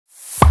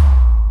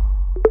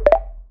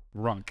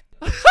Runk.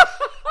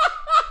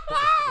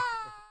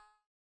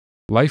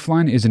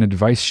 Lifeline is an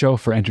advice show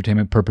for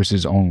entertainment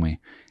purposes only.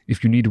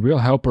 If you need real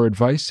help or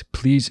advice,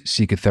 please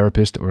seek a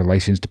therapist or a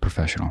licensed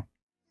professional.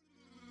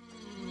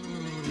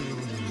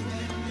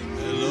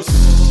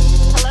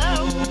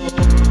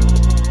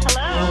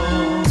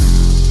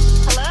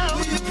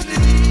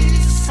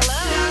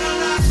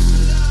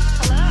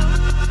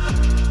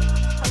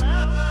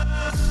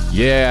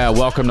 Yeah,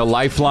 welcome to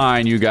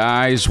Lifeline, you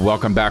guys.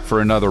 Welcome back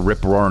for another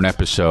rip-roaring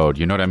episode.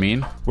 You know what I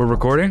mean? We're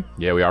recording?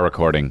 Yeah, we are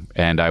recording.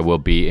 And I will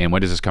be in,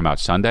 when does this come out?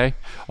 Sunday?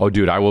 Oh,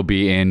 dude, I will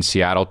be in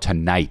Seattle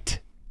tonight,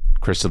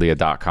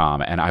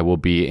 Crystalia.com. And I will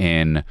be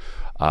in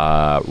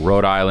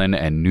Rhode Island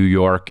and New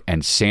York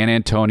and San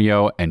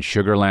Antonio and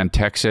Sugar Land,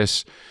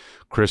 Texas,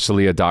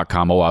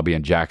 Crystalia.com. Oh, I'll be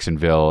in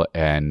Jacksonville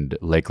and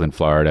Lakeland,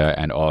 Florida,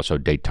 and also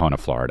Daytona,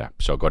 Florida.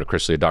 So go to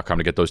Crystalia.com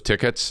to get those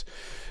tickets.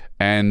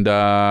 And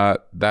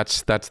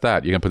that's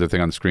that. You gonna put the thing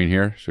on the screen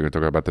here? So you're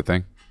gonna talk about the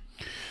thing?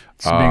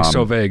 It's being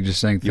so vague, just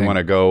saying thing. You want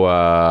to go,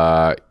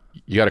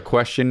 you got a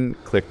question,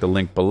 click the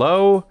link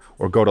below,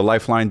 or go to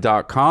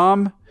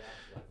lifeline.com.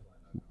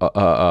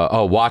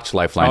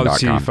 Watchlifeline.com. Oh,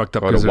 see, you fucked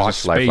up go to because there's a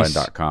space.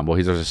 watchlifeline.com. Well,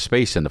 there's a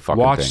space in the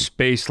fucking Watch thing.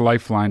 space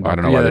lifeline. I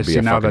don't know why there'd be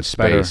a now fucking that's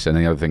space, better. and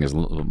then the other thing is,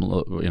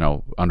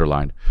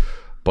 underlined.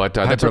 But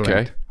that's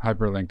okay.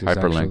 Hyperlinked is Hyperlinked,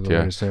 actually the yeah.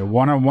 way to say it.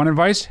 One-on-one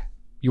advice?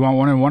 You want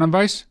one-on-one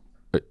advice?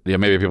 Yeah,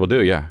 maybe people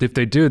do, yeah. If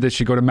they do, they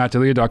should go to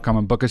mattdelia.com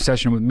and book a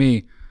session with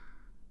me,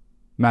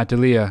 Matt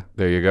Delia.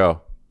 There you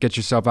go. Get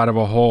yourself out of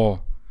a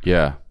hole.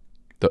 Yeah.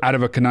 Out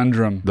of a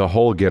conundrum. The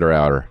whole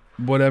getter-outer.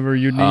 Whatever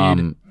you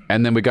need.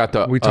 And then we got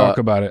the... we talk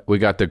about it. We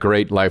got the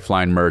great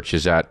Lifeline merch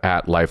is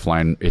at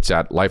Lifeline. It's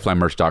at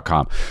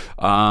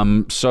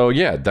lifelinemerch.com. So,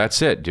 yeah,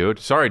 that's it, dude.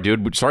 Sorry,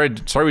 dude. Sorry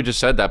we just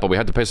said that, but we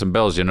had to pay some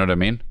bills. You know what I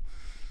mean?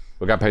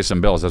 We got to pay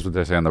some bills. That's what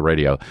they say on the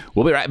radio.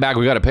 We'll be right back.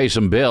 We got to pay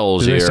some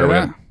bills Did here. they say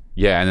that?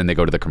 Yeah, and then they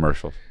go to the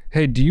commercials.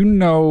 Hey, do you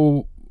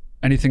know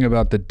anything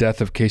about the death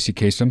of Casey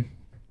Kasem?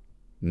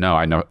 No,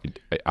 I know.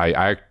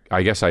 I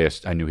guess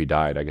I knew he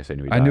died. I guess I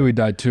knew he died. I knew he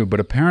died too, but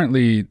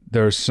apparently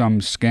there's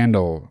some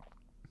scandal,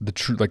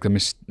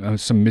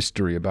 some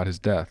mystery about his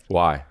death.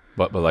 Why?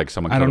 But like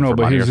someone. I don't know,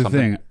 but here's the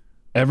thing: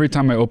 every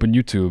time I open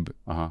YouTube,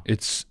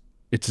 it's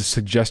a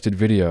suggested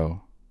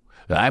video.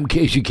 I'm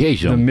Casey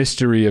Kasem. The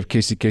mystery of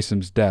Casey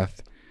Kasem's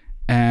death,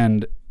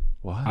 and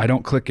what? I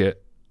don't click it.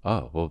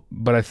 Oh well,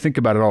 but I think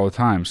about it all the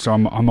time. So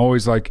I'm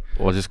always like,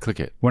 well, just click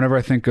it. Whenever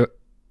I think,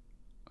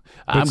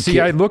 I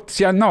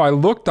looked on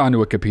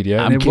Wikipedia,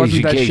 and it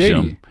wasn't that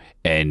shady.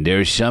 And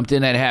there's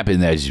something that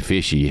happened that's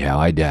fishy. How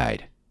I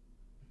died.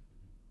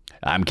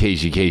 I'm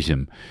Casey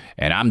Kasem,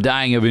 and I'm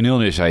dying of an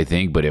illness, I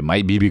think, but it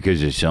might be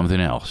because of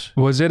something else.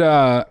 Was it?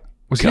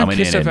 Was he on coming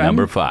Kiss in FM? at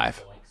number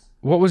 5?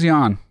 What was he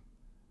on?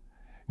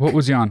 What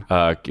was he on?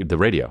 The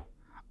radio.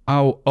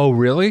 Oh,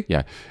 really?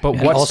 Yeah. But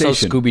and what also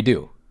station?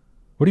 Scooby-Doo.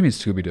 What do you mean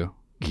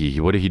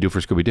Scooby-Doo? What did he do for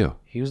Scooby-Doo?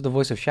 He was the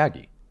voice of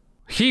Shaggy.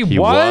 He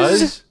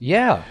was?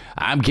 Yeah.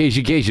 I'm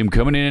Casey Kasem,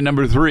 coming in at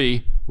number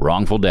 3,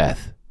 wrongful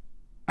death.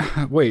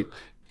 Wait.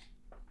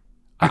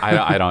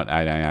 I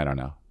don't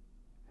know.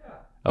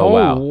 Oh,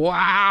 wow.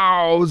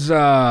 Wowza.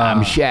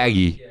 I'm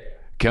Shaggy.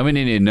 Coming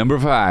in at number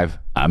 5,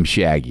 I'm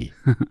Shaggy.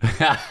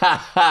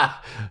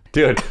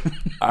 Dude.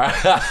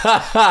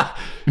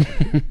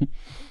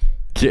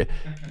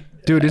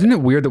 Dude, isn't it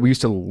weird that we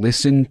used to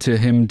listen to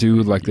him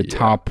do like the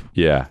top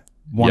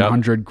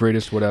 100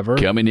 greatest whatever?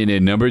 Coming in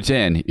at number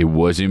 10, it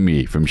wasn't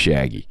me from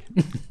Shaggy.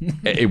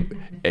 And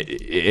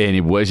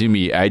it wasn't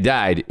me. I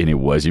died, and it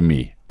wasn't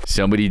me.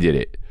 Somebody did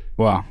it.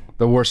 Wow.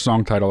 The worst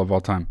song title of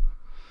all time.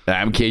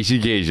 I'm Casey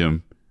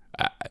Kasem.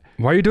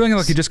 Why are you doing it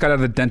like you just got out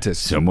of the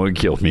dentist? Someone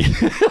killed me.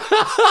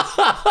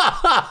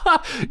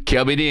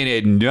 Coming in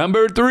at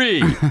number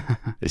 3,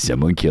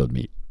 someone killed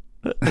me.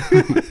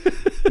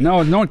 No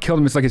one killed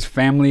him. It's like his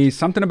family.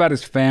 Something about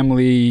his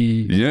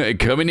family. Yeah,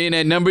 coming in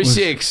at number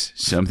 6,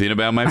 something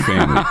about my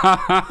family.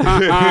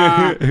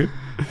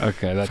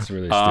 Okay, that's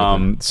really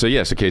stupid.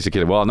 So Casey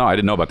Kasem. Well, no, I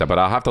didn't know about that, but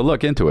I'll have to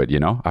look into it.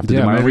 I have to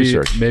do my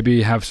research.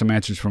 Maybe have some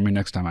answers for me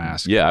next time I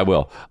ask. Yeah, I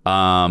will.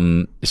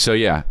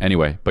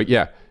 Anyway, but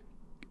yeah.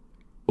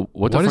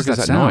 What the fuck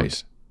is that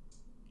noise?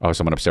 Oh,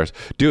 someone upstairs.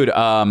 Dude,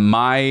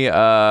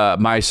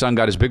 my son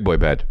got his big boy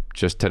bed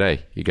just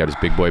today. He got his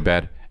big boy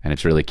bed, and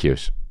it's really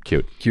cute.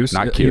 Cute?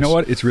 Not cute. You know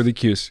what? It's really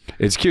cute.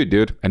 It's cute,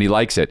 dude. And he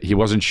likes it. He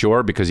wasn't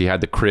sure because he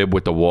had the crib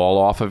with the wall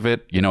off of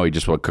it. He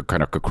just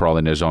could crawl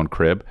in his own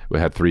crib. It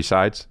had 3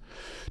 sides. Do you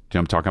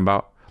know what I'm talking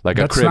about? Like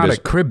That's a crib not is,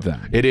 a crib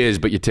then. It is,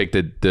 but you take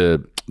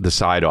the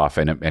side off,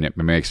 and it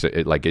makes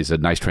it like it's a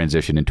nice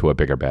transition into a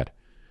bigger bed.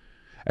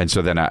 And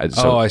so then I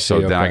see.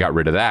 Then I got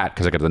rid of that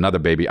because I got another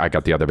baby. I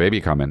got the other baby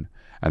coming,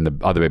 and the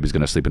other baby's going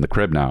to sleep in the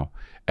crib now.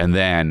 And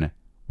then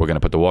we're going to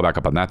put the wall back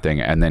up on that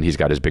thing, and then he's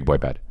got his big boy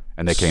bed.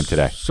 And they came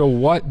today. So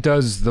what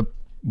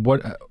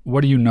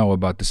do you know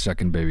about the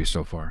second baby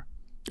so far?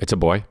 It's a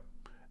boy,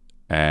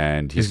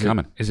 and he's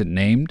coming. Is it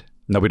named?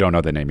 No, we don't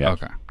know the name yet.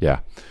 Okay. Yeah.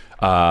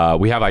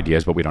 We have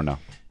ideas, but we don't know.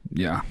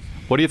 Yeah.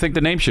 What do you think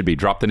the name should be?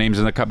 Drop the names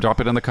in the drop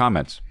it in the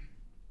comments.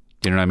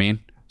 You know what I mean?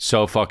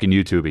 So fucking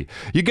YouTubey.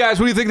 You guys,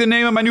 what do you think the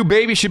name of my new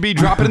baby should be?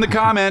 Drop it in the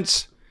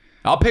comments.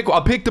 I'll pick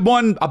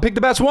the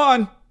best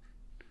one.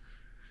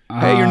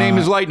 Hey, your name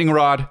is Lightning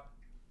Rod.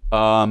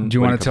 Do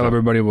you want to tell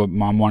everybody what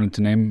Mom wanted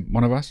to name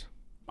one of us?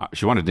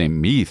 She wanted to name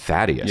me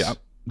Thaddeus. Yeah,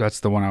 that's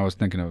the one I was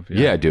thinking of.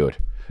 Yeah, dude.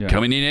 Yeah.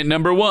 Coming in at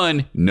number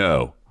 1.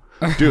 No.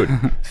 Dude,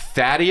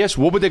 Thaddeus,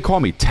 what would they call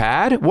me?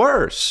 Tad?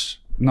 Worse.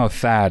 No,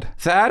 Thad.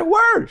 Thad?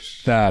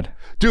 Worse. Thad.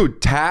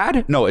 Dude,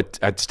 Tad? No,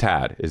 it's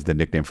Tad is the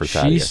nickname for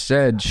Thaddeus. She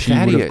said she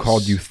would have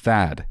called you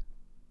Thad.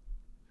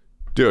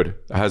 Dude,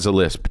 has a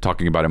lisp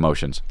talking about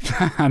emotions.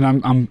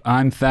 And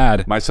I'm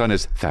Thad. My son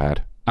is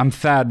Thad. I'm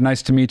Thad.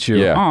 Nice to meet you.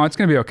 Yeah. Oh, it's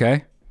going to be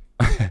okay.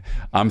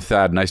 I'm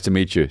Thad. Nice to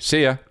meet you.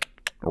 See ya.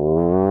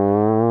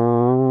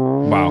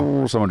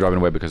 Wow. Someone driving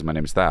away because my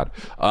name is Thad.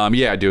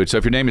 Yeah, dude. So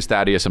if your name is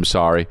Thaddeus, I'm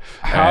sorry.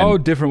 How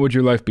different would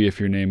your life be if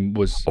your name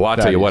was Well, I'll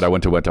Thaddeus? tell you what. I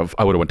would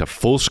have went to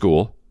full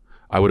school.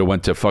 I would have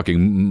went to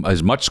fucking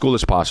as much school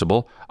as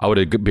possible. I would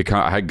have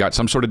I had got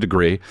some sort of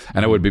degree,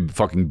 and I would be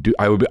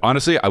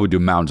honestly, I would do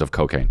mounds of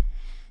cocaine.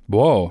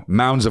 Whoa.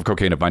 Mounds of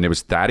cocaine if my name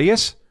was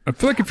Thaddeus. I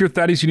feel like if you're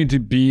Thaddeus, you need to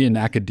be in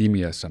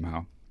academia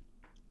somehow.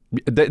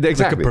 Exactly.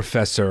 Like a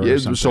professor or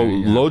something. So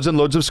loads and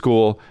loads of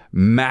school,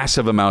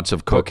 massive amounts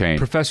of cocaine. But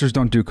professors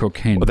don't do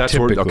cocaine. Well, that's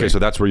where, so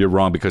that's where you're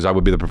wrong, because I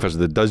would be the professor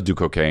that does do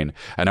cocaine,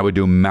 and I would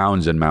do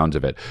mounds and mounds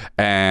of it.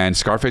 And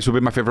Scarface would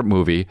be my favorite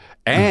movie,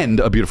 and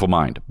A Beautiful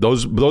Mind.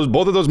 Both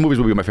of those movies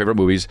would be my favorite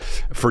movies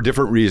for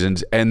different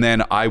reasons. And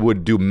then I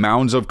would do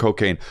mounds of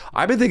cocaine.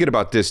 I've been thinking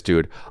about this,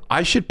 dude.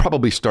 I should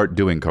probably start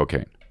doing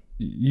cocaine.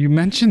 You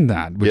mentioned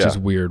that, which is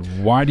weird.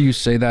 Why do you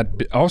say that?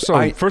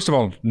 Also, first of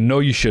all, no,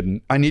 you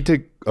shouldn't. I need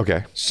to.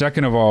 Okay.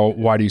 Second of all,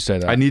 why do you say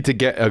that? I need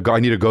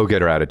a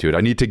go-getter attitude.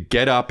 I need to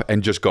get up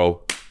and just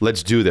go,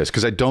 let's do this,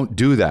 because I don't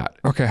do that.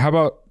 Okay, how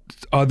about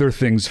other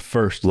things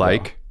first?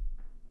 Like?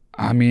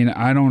 Though? I mean,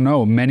 I don't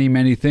know.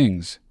 Many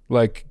things.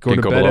 Like go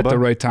to bed at the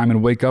right time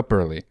and wake up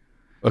early.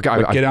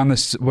 Okay. Get on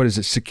this, what is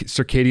it,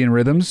 circadian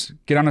rhythms?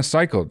 Get on a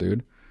cycle,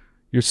 dude.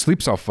 Your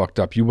sleep's all fucked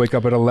up. You wake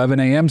up at 11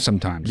 a.m.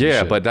 sometimes.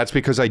 Yeah, but that's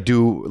because I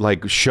do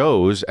like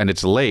shows and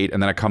it's late,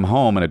 and then I come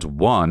home and it's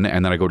 1,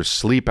 and then I go to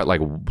sleep at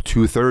like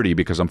 2:30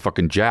 because I'm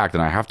fucking jacked,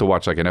 and I have to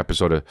watch like an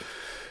episode of,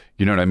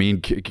 you know what I mean,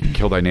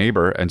 Kill Thy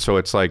Neighbor. And so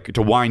it's like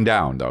to wind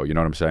down, though. You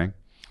know what I'm saying?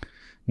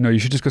 No, you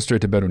should just go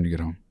straight to bed when you get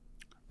home.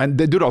 And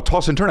then, dude, I'll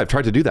toss and turn. I've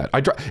tried to do that.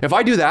 If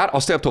I do that,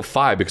 I'll stay up till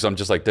 5 because I'm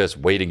just like this,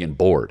 waiting and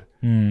bored.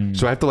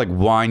 So I have to like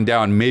wind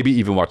down, maybe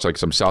even watch like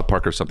some South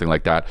Park or something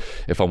like that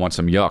if I want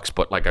some yucks.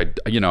 But like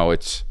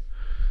it's.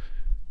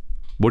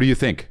 What do you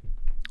think?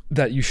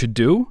 That you should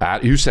do?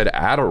 You said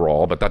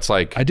Adderall, but that's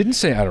like. I didn't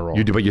say Adderall.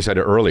 You did, but you said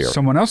it earlier.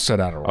 Someone else said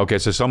Adderall. Okay,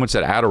 so someone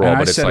said Adderall,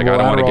 but it's said, like well, I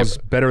don't want to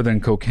get better than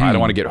cocaine. I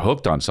don't want to get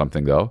hooked on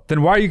something though.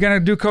 Then why are you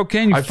gonna do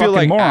cocaine? You I feel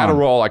like moron.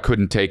 Adderall, I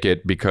couldn't take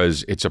it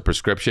because it's a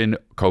prescription.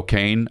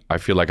 Cocaine, I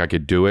feel like I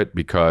could do it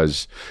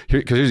because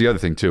here's the other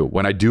thing too.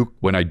 When I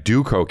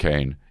do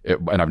cocaine,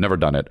 and I've never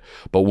done it,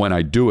 but when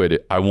I do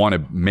it, I want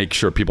to make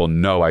sure people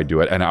know I do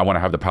it, and I want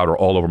to have the powder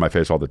all over my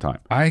face all the time.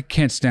 I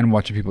can't stand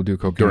watching people do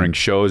cocaine during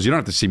shows. You don't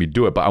have to see me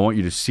do it, but I want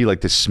you to see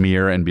like the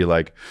smear and be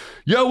like,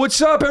 "Yo, what's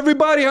up,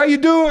 everybody? How you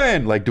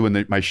doing?" Like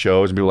doing my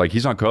shows and be like,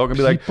 "He's on coke," and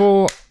be like,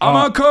 "I'm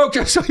on coke,"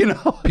 just so you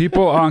know.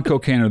 People on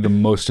cocaine are the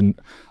most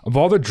of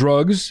all the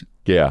drugs.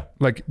 Yeah,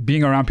 like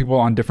being around people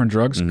on different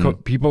drugs.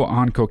 People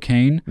on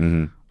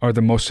cocaine. Are the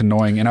most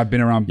annoying, and I've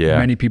been around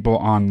many people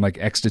on like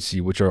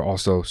ecstasy, which are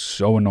also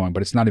so annoying.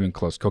 But it's not even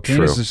close.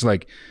 Cocaine is just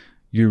like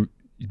you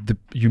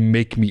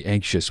make me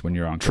anxious when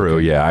you're on cocaine. True,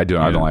 yeah, I do.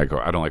 Yeah. I don't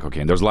like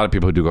cocaine. There's a lot of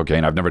people who do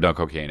cocaine. I've never done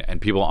cocaine,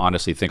 and people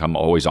honestly think I'm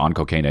always on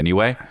cocaine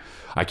anyway.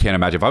 I can't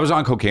imagine if I was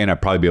on cocaine,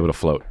 I'd probably be able to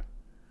float,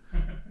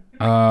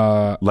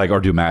 like or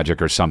do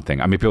magic or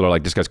something. I mean, people are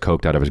like, this guy's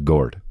coked out of his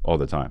gourd all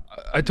the time.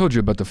 I told you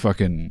about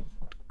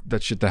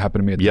that shit that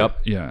happened to me.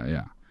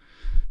 Yeah.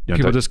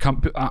 People just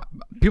come.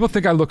 People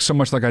think I look so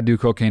much like I do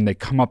cocaine. They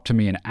come up to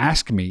me and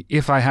ask me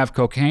if I have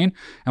cocaine,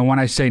 and when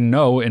I say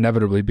no,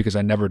 inevitably because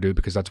I never do,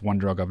 because that's one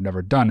drug I've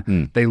never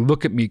done, they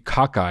look at me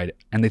cockeyed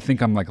and they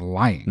think I'm like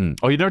lying.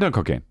 Oh, you've never done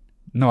cocaine?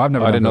 No, I've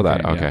never. I didn't know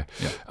that. Cocaine. Okay,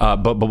 yeah.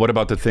 But what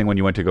about the thing when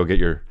you went to go get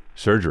your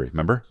surgery?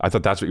 Remember? I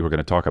thought that's what you were going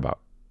to talk about.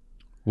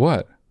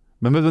 What?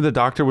 Remember when the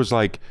doctor was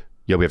like,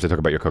 "Yeah, we have to talk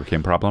about your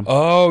cocaine problem."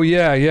 Oh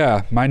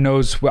yeah. My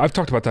nose. Well, I've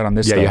talked about that on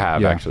this. Yeah, you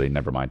have actually.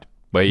 Never mind.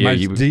 But yeah,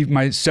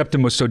 my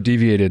septum was so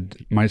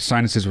deviated, my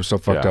sinuses were so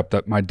fucked up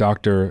that my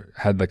doctor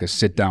had like a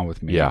sit down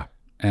with me. Yeah.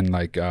 And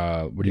like,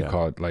 what do you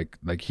call it? Like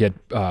he had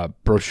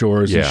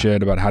brochures and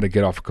shit about how to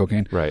get off of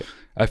cocaine. Right.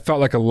 I felt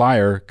like a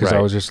liar because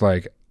I was just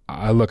like,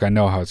 I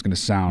know how it's going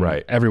to sound.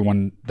 Right.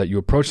 Everyone that you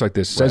approach like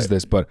this says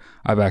this, but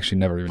I've actually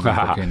never even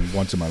done cocaine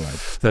once in my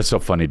life. That's so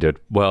funny, dude.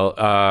 Well,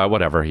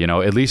 whatever. You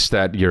know, at least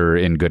that you're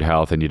in good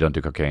health and you don't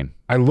do cocaine.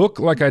 I look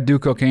like I do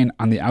cocaine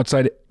on the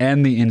outside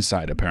and the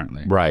inside,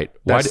 apparently. Right.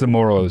 That's the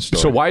moral of the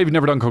story. So why have you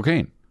never done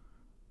cocaine?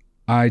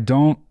 I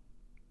don't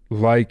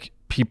like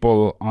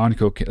people on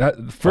cocaine.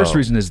 The first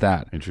reason is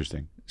that.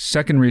 Interesting.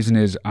 Second reason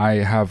is I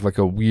have like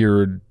a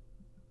weird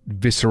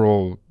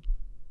visceral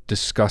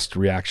disgust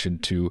reaction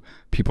to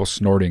people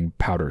snorting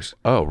powders.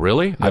 Oh,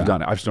 really? Yeah. I've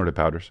done it. I've snorted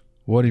powders.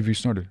 What have you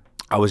snorted?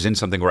 I was in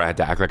something where I had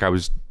to act like I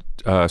was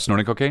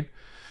snorting cocaine.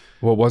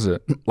 What was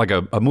it? Like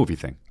a movie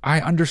thing.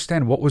 I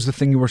understand. What was the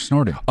thing you were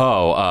snorting?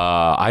 Oh,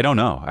 I don't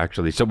know,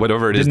 actually. So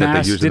whatever it is that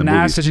they use in the movies. Didn't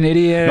ask, such an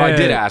idiot. No, I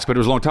did ask, but it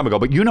was a long time ago.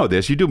 But you know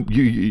this.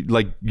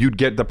 You'd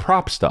get the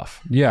prop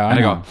stuff. Yeah, I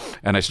know.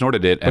 And I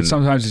snorted it. But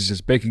sometimes it's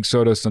just baking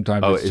soda.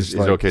 Sometimes it's just is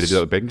it okay to do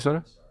that with baking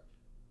soda?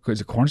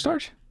 Is it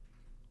cornstarch?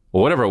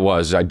 Well, whatever it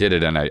was, I did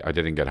it and I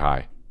didn't get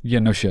high. Yeah,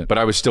 no shit. But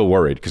I was still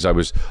worried because I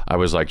was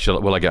like,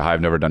 will I get high?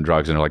 I've never done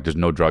drugs. And they're like, there's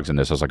no drugs in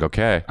this. I was like,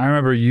 okay. I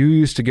remember you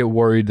used to get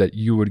worried that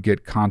you would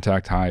get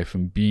contact high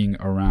from being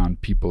around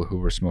people who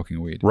were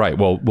smoking weed. Right.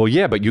 Well,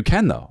 yeah, but you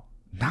can though.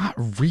 Not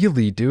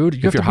really, dude.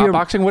 If you're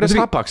hotboxing, what is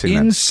hotboxing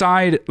then?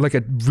 Inside like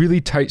a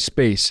really tight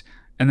space,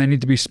 and they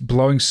need to be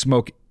blowing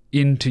smoke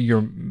into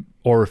your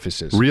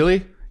orifices.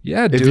 Really?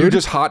 Yeah, dude. If you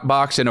just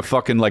hotbox in a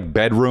fucking like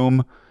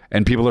bedroom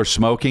and people are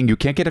smoking, you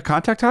can't get a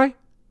contact high?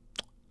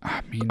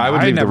 I mean, I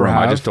would leave the room.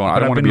 I just don't. I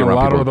don't want to be around people.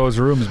 I've been in a lot of those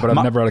rooms, but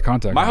I've never had a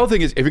contact. My whole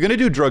thing is, if you're gonna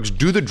do drugs,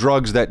 do the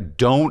drugs that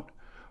don't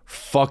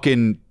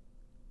fucking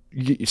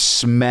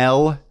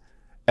smell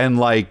and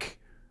like,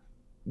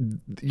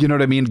 you know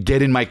what I mean?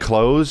 Get in my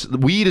clothes.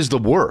 Weed is the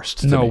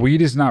worst. No,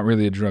 weed is not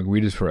really a drug.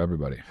 Weed is for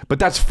everybody. But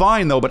that's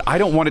fine though. But I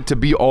don't want it to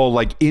be all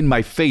like in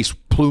my face,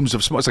 plumes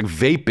of smoke. It's like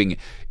vaping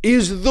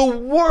is the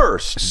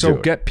worst. So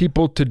get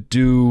people to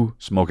do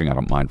smoking. I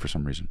don't mind for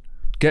some reason.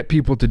 Get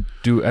people to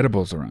do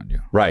edibles around you.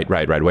 Right.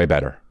 Way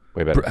better.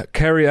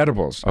 Carry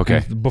edibles. Okay.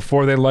 And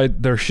before they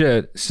light their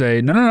shit,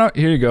 say, no,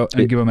 here you go,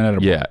 and give them an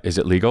edible. Yeah. Is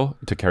it legal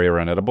to carry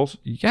around edibles?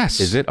 Yes.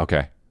 Is it?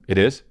 Okay. It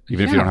is?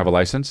 Even if you don't have a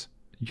license?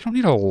 You don't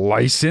need a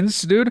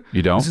license, dude.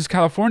 You don't? This is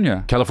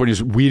California.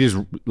 California's weed is,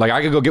 like,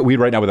 I could go get weed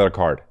right now without a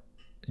card.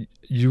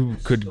 You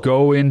could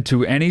go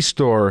into any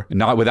store.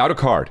 Not without a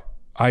card.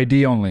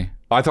 ID only.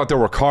 I thought there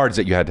were cards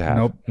that you had to have.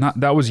 Nope.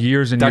 That was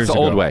years and years ago. That's the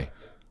old way.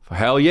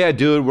 Hell yeah,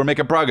 dude. We're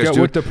making progress, Get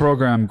dude. with the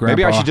program, Grandpa.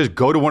 Maybe I should just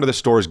go to one of the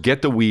stores,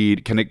 get the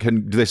weed.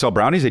 Do they sell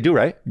brownies? They do,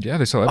 right? Yeah,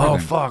 they sell everything. Oh,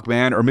 fuck,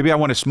 man. Or maybe I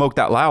want to smoke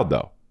that loud,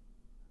 though.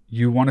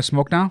 You want to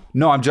smoke now?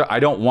 No, I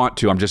don't want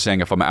to. I'm just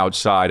saying if I'm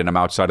outside and I'm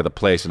outside of the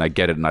place and I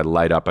get it and I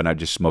light up and I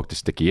just smoke the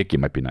sticky icky, it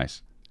might be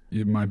nice.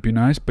 It might be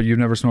nice, but you've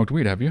never smoked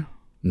weed, have you?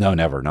 No,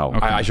 never. No.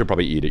 Okay. I should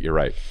probably eat it. You're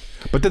right.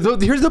 But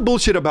here's the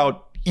bullshit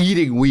about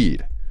eating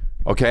weed,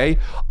 okay?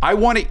 I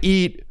want to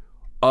eat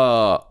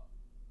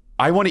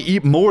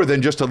more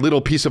than just a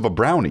little piece of a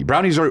brownie.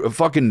 Brownies are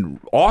fucking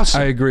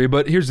awesome. I agree,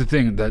 but here's the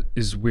thing that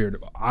is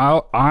weird.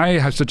 I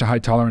have such a high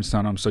tolerance now,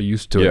 and I'm so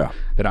used to it,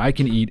 that I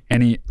can eat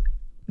any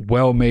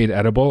well-made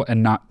edible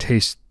and not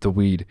taste the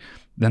weed.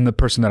 Then the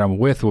person that I'm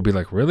with will be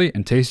like, really?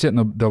 And taste it,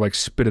 and they'll like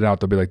spit it out.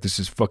 They'll be like, this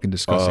is fucking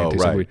disgusting. It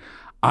tastes like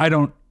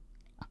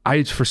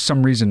weed. For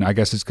some reason, I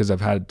guess it's because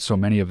I've had so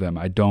many of them,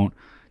 I don't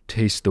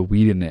taste the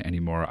weed in it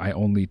anymore. I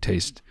only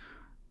taste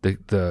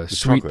the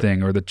sweet chocolate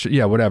thing or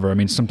whatever. I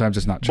mean, sometimes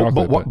it's not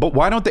chocolate. But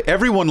why don't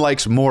everyone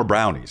likes more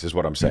brownies is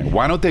what I'm saying.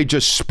 Why don't they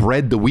just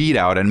spread the weed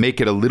out and make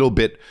it a little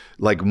bit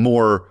like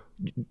more,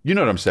 you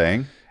know what I'm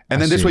saying?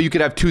 And then this way you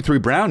could have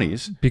 2-3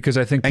 brownies because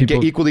I think and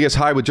get equally as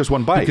high with just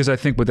one bite. Because I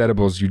think with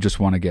edibles, you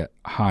just want to get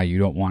high. You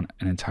don't want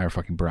an entire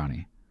fucking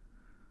brownie.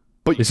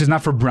 But this is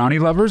not for brownie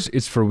lovers.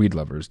 It's for weed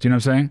lovers. Do you know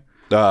what I'm saying?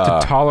 To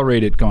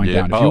tolerate it going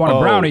down. If you want a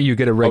brownie, you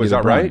get a regular is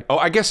that brownie. Right? Oh,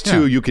 I guess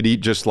too, you could eat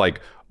just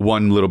like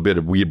one little bit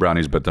of weed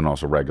brownies, but then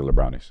also regular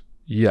brownies.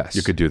 Yes.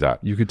 You could do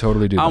that. You could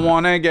totally do that. I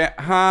want to get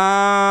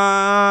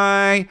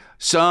high,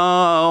 so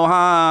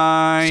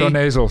high. So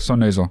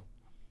nasal.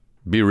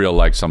 Be real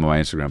like some of my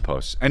Instagram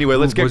posts. Anyway,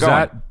 let's get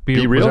going.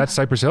 Be real? Was that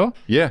Cypress Hill?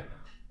 Yeah.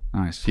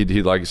 Nice. He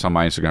liked some of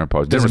my Instagram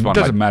posts. Doesn't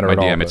matter my at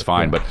all. DM, it's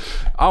fine. But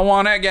I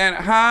want to get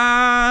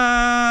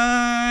high,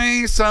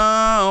 so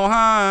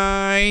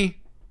high.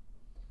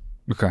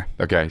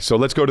 Okay. So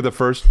let's go to the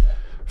first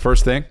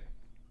thing.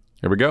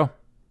 Here we go.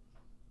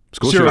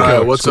 School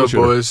shooter. What's up,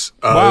 boys?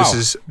 This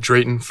is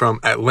Drayton from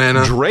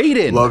Atlanta.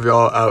 Drayton. Love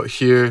y'all out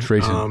here.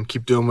 Drayton.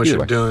 Keep doing what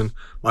you're doing.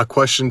 My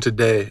question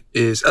today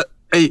is,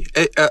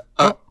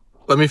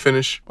 let me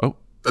finish. Oh.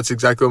 That's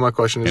exactly what my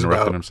question is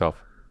Interrupting about. himself.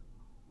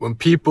 When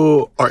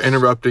people are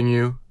interrupting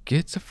you,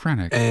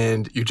 schizophrenic,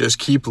 and you just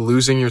keep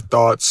losing your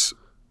thoughts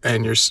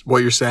and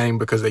what you're saying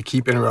because they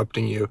keep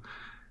interrupting you,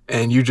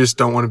 and you just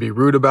don't want to be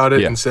rude about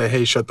it and say,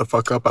 hey, shut the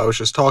fuck up, I was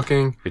just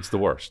talking. It's the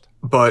worst.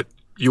 But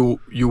you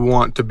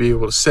want to be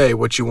able to say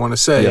what you want to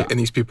say, and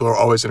these people are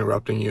always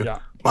interrupting you.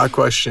 My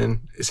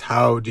question is,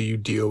 how do you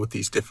deal with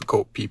these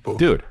difficult people?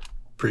 Dude.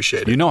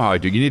 Appreciate it. You know how I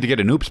do. You need to get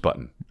an oops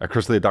button at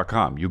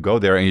chrislea.com. You go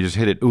there and you just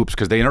hit it oops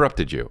because they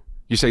interrupted you.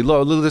 You say,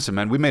 listen,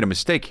 man, we made a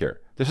mistake here.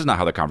 This is not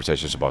how the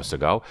conversation is supposed to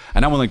go.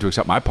 And I'm willing to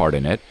accept my part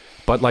in it.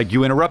 But like,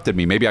 you interrupted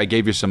me. Maybe I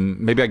gave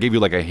you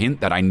like a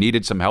hint that I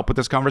needed some help with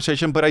this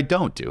conversation, but I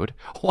don't, dude.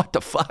 What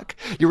the fuck?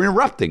 You're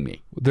interrupting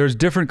me. There's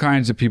different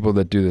kinds of people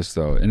that do this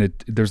though. And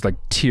there's like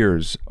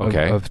tiers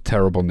of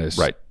terribleness.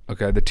 Right.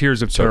 Okay, the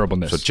tiers of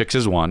terribleness. So chicks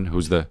is one.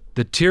 Who's the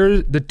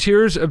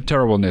tiers of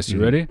terribleness?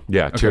 You ready?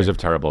 Yeah, tiers of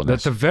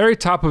terribleness. At the very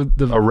top of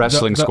the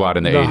wrestling squad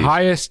in the 80s. The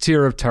highest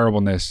tier of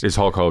terribleness is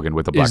Hulk Hogan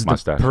with the black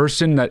mustache. The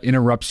person that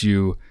interrupts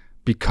you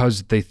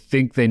because they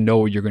think they know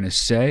what you're going to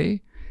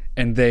say,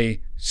 and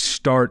they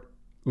start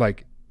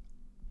like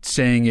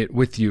saying it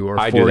with you or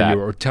for you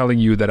or telling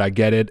you that I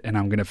get it and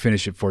I'm going to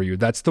finish it for you.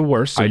 That's the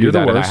worst. So you're the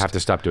worst. And I have to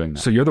stop doing that.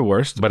 So you're the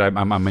worst. But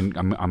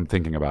I'm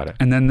thinking about it.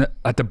 And then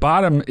at the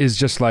bottom is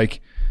just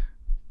like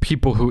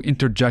people who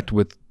interject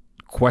with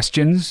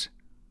questions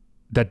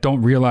that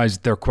don't realize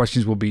their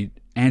questions will be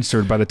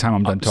answered by the time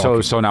I'm done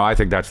talking. So now I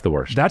think that's the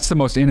worst. That's the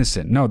most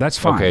innocent. No, that's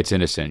fine. Okay, it's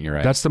innocent. You're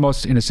right. That's the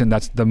most innocent.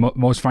 That's the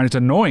most fine. It's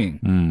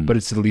annoying, but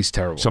it's the least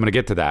terrible. So I'm going to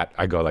get to that.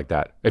 I go like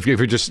that. If you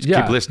just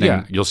keep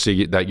listening, you'll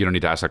see that you don't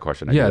need to ask that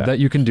question. That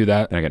you can do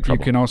that. Then I get in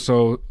trouble. You can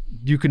also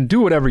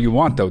do whatever you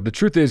want though. The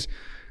truth is,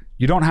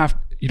 you don't have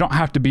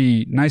to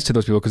be nice to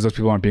those people because those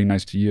people aren't being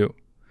nice to you.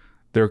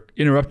 They're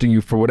interrupting you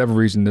for whatever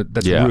reason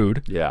that's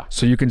rude. Yeah.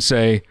 So you can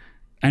say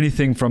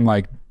anything from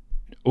like,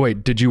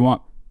 wait, did you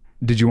want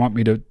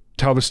me to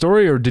tell the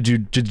story, or did you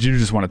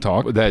just want to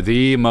talk?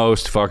 The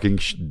most fucking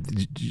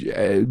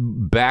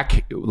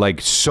back,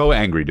 like so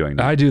angry doing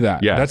that. I do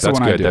that. Yeah, that's the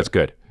one good. I do. That's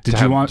good. Did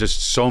you want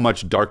just so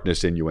much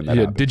darkness in you when that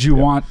happens? Did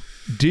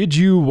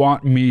you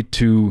want me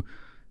to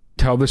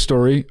tell the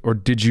story, or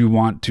did you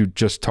want to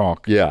just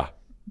talk? Yeah.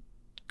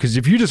 Because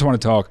if you just want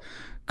to talk,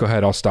 go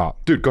ahead. I'll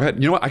stop. Dude, go ahead.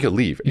 You know what? I could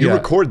leave. You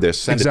record this.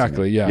 Send it to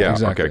me. Yeah.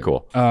 Exactly. Okay.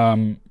 Cool.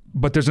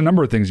 But there's a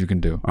number of things you can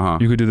do.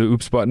 You could do the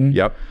oops button.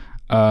 Yep.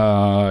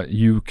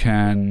 You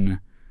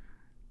can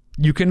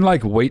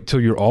like wait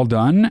till you're all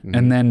done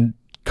and then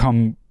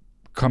come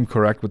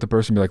correct with the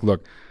person. Be like,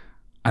 look,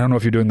 I don't know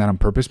if you're doing that on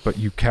purpose, but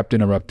you kept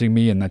interrupting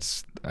me, and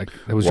that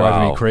was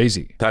driving me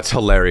crazy. That's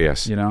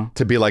hilarious. You know,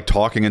 to be like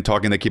talking and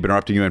talking, they keep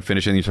interrupting you and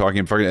finishing, and you're talking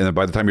and then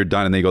by the time you're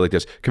done, and they go like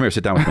this, come here,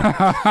 sit down with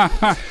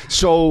me.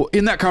 So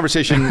in that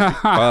conversation,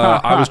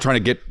 I was trying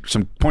to get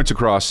some points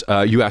across.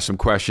 You asked some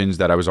questions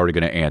that I was already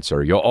going to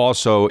answer. You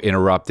also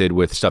interrupted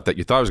with stuff that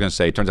you thought I was going to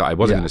say. It turns out I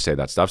wasn't going to say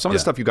that stuff. Some of the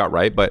stuff you got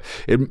right, but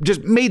it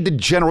just made the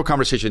general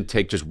conversation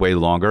take just way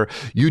longer.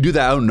 You do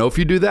that. I don't know if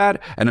you do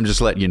that, and I'm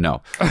just letting you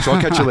know. So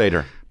I'll catch you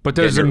later. But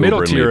there's a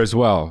middle tier as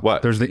well.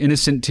 What? There's the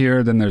innocent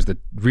tier, then there's the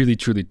really,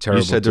 truly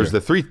terrible tier. You said there's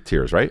the 3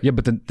 tiers, right? Yeah,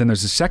 but then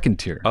there's the second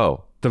tier.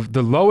 Oh.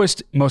 The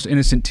lowest, most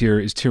innocent tier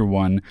is tier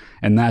 1,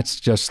 and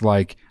that's just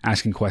like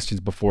asking questions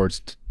before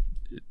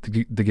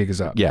the gig is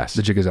up. Yes.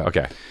 The jig is up.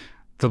 Okay.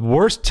 The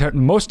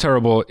most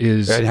terrible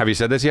is... Have you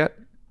said this yet?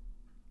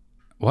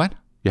 What?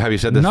 Have you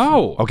said this?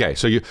 No. Okay,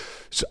 so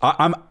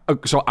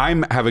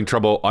I'm having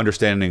trouble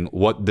understanding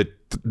what the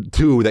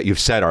 2 that you've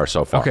said are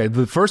so far. Okay,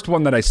 the first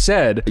one that I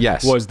said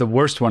was the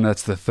worst one.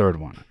 That's the third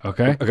one.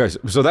 Okay. Okay,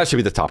 so that should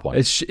be the top one.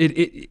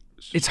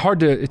 It's hard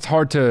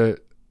to.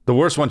 The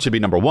worst one should be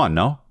number 1.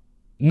 No.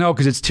 No,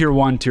 because it's tier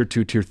 1, tier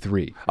 2, tier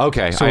 3.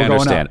 Okay, so I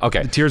understand.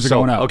 Okay, the tiers are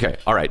going up. Okay,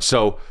 all right.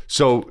 So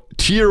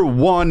tier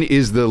 1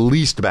 is the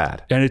least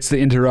bad, and it's the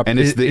interrupt, and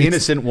it's the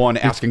innocent one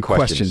asking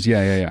questions.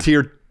 Yeah.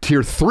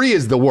 Tier 3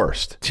 is the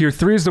worst. Tier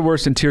 3 is the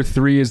worst, and tier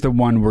 3 is the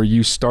one where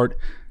you start.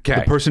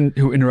 The person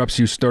who interrupts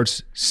you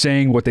starts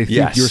saying what they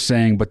think you're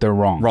saying, but they're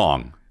wrong.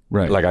 Wrong.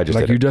 Right. Like I just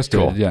like did. You just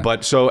cool. did. Yeah.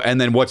 But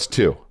and then what's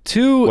 2?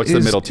 2 what's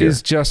the middle tier?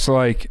 Is just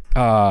like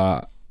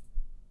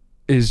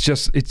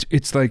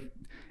it's like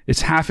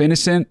it's half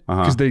innocent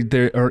because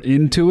they are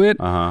into it,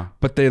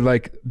 but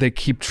they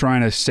keep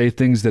trying to say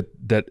things that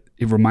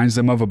it reminds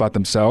them of about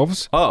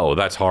themselves. Oh,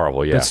 that's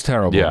horrible. Yeah, that's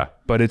terrible. Yeah,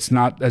 but it's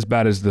not as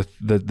bad as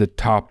the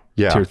top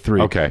tier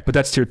 3. Okay, but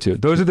that's tier 2.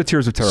 Those are the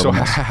tiers of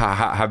terribleness. So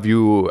have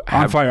you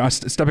on fire?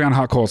 Stepping on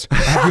hot coals.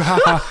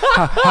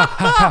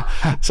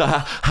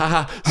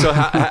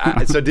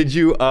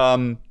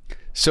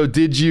 So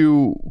did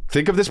you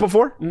think of this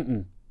before?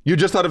 Mm-mm. You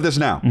just thought of this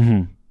now.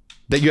 Mm-hmm.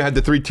 That you had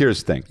the 3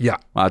 tiers thing. Yeah.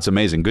 Wow, that's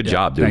amazing. Good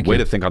job, dude. Way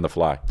to think on the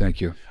fly.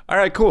 Thank you. All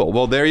right, cool.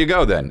 Well, there you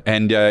go then.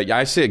 And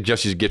I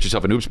suggest you get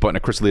yourself an oops button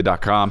at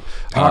chrisley.com.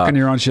 Talking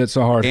your own shit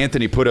so hard.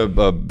 Anthony put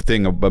a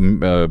thing,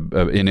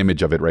 an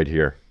image of it right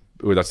here.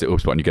 Ooh, that's the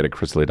oops button you get at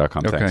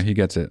chrisley.com. Okay, Thanks. he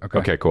gets it.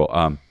 Okay, cool.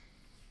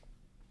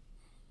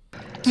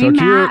 Hey,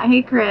 Matt.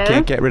 Hey, Chris.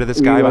 Can't get rid of this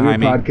guy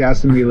behind me. We love your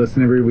podcast and we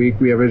listen every week.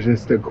 We have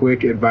just a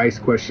quick advice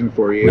question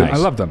for you. Nice. I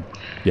love them.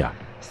 Yeah.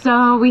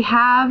 So we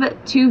have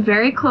 2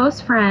 very close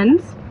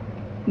friends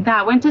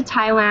that went to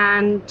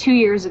Thailand 2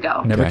 years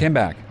ago. Never came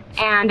back.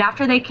 And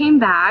after they came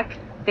back,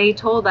 they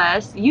told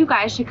us, you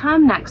guys should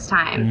come next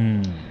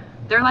time.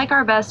 They're like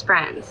our best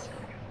friends.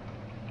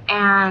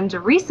 And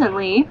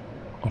recently,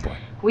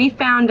 we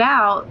found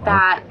out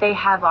that they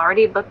have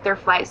already booked their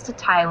flights to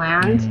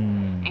Thailand,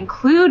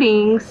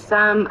 including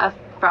some of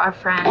our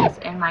friends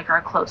in like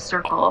our close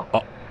circle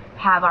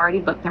have already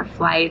booked their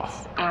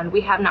flights, and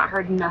we have not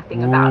heard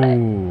nothing about it.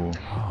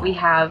 We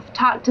have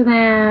talked to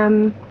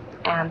them,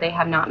 and they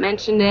have not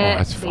mentioned it.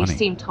 That's funny. They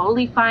seem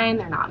totally fine.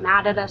 They're not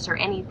mad at us or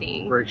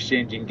anything. We're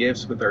exchanging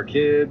gifts with our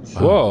kids.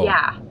 Whoa.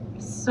 Yeah.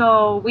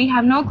 So we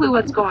have no clue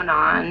what's going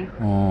on.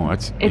 Oh,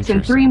 that's It's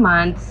in 3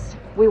 months.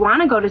 we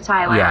want to go to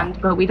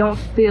Thailand, but we don't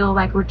feel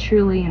like we're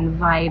truly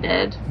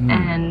invited,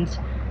 and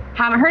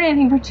haven't heard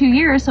anything for 2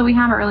 years, so we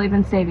haven't really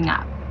been saving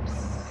up.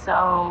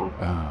 So,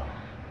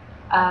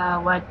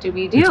 what do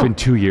we do? It's been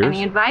 2 years.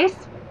 Any advice?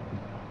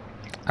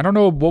 I don't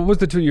know. What was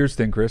the 2 years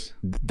thing, Chris?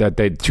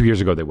 That 2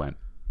 years ago they went,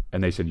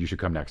 and they said you should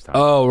come next time.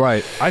 Oh,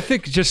 right. I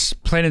think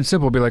just plain and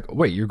simple, be like,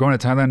 wait, you're going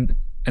to Thailand,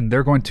 and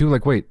they're going too?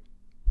 Like, wait.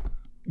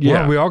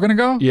 Yeah. Are we all going to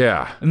go?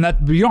 Yeah. And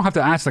that you don't have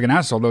to ask like an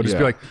asshole, though. Just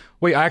be like,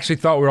 wait, I actually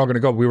thought we were all going to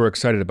go. We were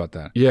excited about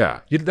that.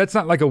 Yeah. That's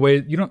not like a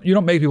way, you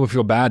don't make people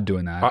feel bad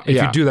doing that.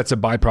 If you do, that's a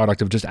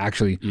byproduct of just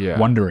actually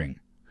wondering.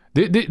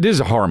 This is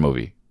a horror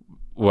movie.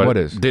 What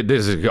is?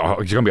 This is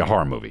going to be a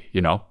horror movie,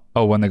 you know?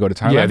 Oh, when they go to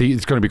Thailand? Yeah,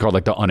 it's going to be called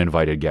like The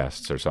Uninvited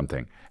Guests or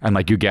something. And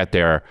like you get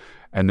there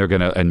and they're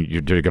gonna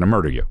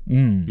murder you.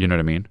 You know what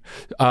I mean?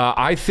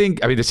 I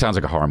mean, this sounds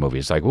like a horror movie.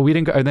 It's like, well, we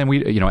didn't go, and then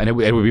we, and it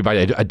would be by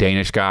a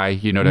Danish guy.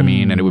 You know what I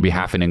mean? And it would be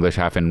half in English,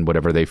 half in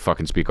whatever they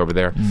fucking speak over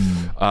there.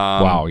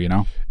 Wow, you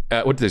know?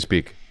 What do they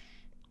speak?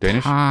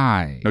 Danish?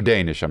 Thai. No,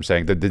 Danish. I'm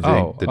saying the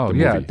movie.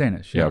 Yeah,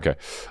 Danish. Yeah, okay.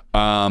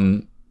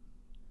 No,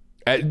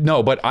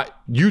 but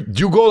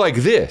you go like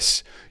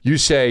this. You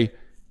say,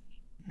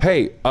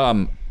 hey,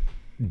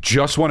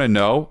 just want to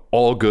know,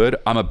 all good.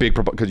 I'm a big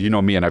proponent, because you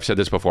know me, and I've said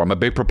this before, I'm a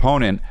big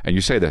proponent, and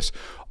you say this,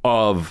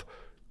 of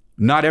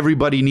not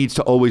everybody needs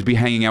to always be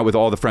hanging out with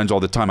all the friends all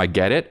the time. I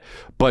get it.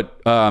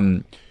 But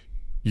I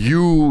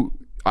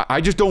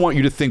just don't want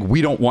you to think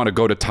we don't want to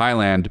go to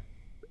Thailand.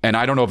 And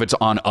I don't know if it's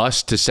on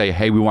us to say,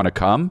 hey, we want to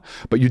come.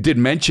 But you did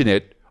mention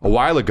it a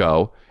while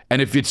ago.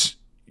 And if it's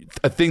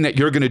a thing that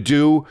you're going to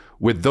do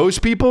with those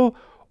people,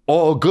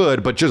 all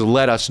good, but just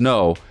let us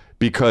know,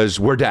 because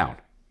we're down.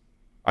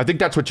 I think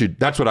that's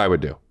what I would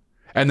do.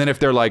 And then if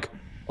they're like,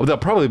 oh, they'll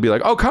probably be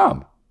like, oh,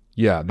 come.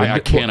 Yeah. I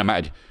can't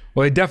imagine.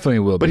 Well, they definitely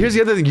will be. But here's the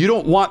other thing. You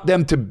don't want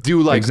them to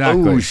do like,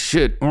 oh,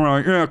 shit. All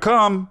right, yeah,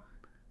 come.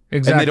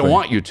 Exactly. And they don't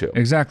want you to.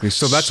 Exactly.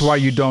 So that's why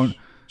you don't.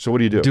 So what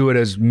do you do? Do it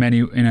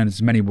in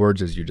as many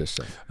words as you just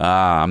said.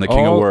 I'm the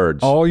king of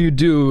words. All you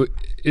do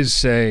is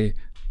say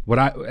what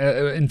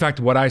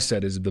I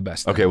said is the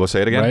best thing. Okay, we'll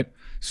say it again. Right?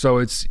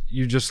 So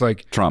you just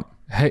like Trump.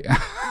 Hey,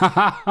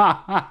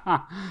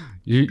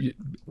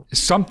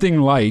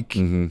 something like,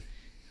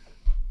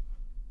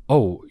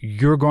 oh,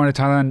 you're going to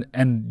Thailand,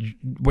 and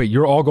wait,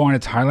 you're all going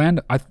to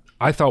Thailand?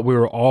 I thought we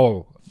were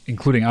all,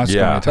 including us,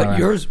 going to Thailand. But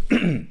yours,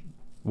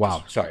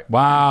 wow, sorry,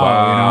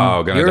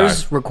 wow, you know?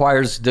 Yours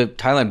requires the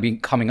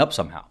Thailand coming up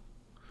somehow.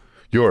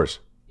 Yours,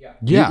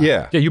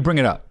 yeah. You bring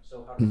it up.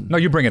 No,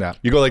 you bring it up.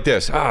 You go like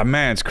this. Ah,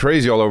 man, it's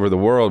crazy all over the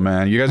world,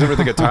 man. You guys ever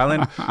think of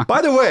Thailand?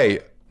 By the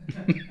way.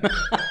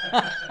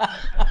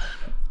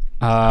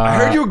 I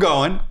heard you were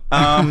going.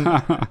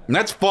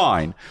 That's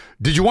fine.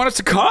 Did you want us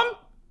to come?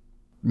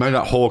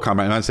 Not whole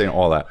comment. I'm not saying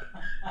all that.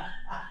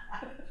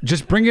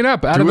 Just bring it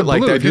up out of the blue.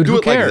 Like that. If you dude, do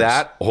it cares? like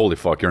that, holy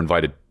fuck, you're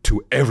invited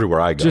to everywhere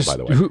I go, by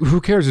the way.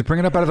 Who cares? Just bring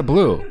it up out of the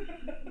blue.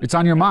 It's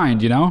on your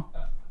mind, you know?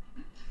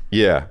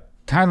 Yeah.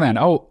 Thailand.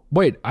 Oh,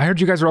 wait. I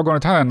heard you guys are all going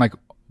to Thailand. Like,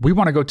 we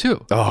want to go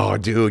too. Oh,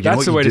 dude.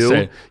 That's the way to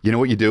say it. You know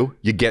what you do?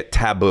 You get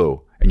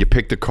taboo. And you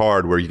pick the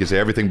card where you can say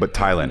everything but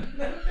Thailand.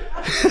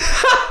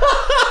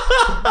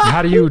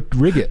 How do you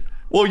rig it?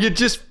 Well, you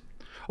just...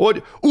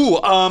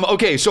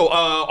 okay, so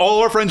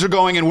all our friends are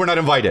going and we're not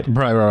invited.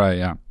 Right,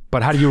 yeah.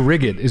 But how do you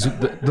rig it? Is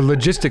it the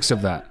logistics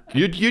of that?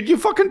 You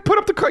fucking put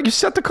up the card. You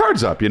set the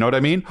cards up. You know what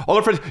I mean? All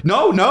our friends,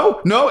 no,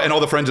 and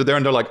all the friends are there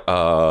and they're like,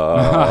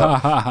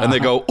 and they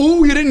go,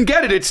 ooh, you didn't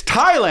get it. It's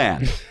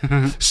Thailand.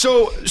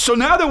 So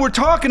now that we're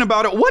talking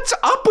about it, what's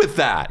up with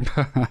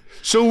that?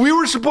 So we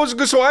were supposed to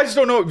go. So I just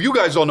don't know if you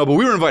guys all know, but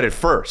we were invited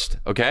first,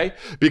 okay?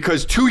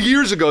 Because 2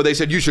 years ago they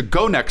said you should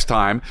go next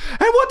time. And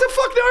what the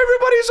fuck? Now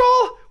everybody's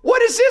all.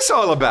 What is this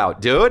all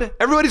about, dude?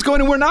 Everybody's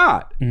going and we're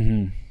not.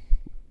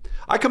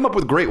 I come up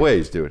with great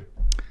ways, dude.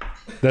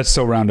 That's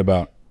so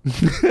roundabout.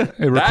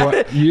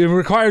 It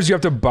requires you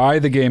have to buy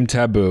the game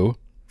Taboo,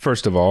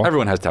 first of all.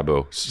 Everyone has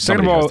Taboo.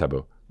 Second of all, has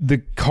Taboo. The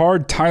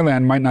card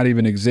Thailand might not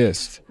even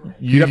exist.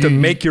 You have to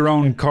make your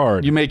own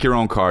card. You make your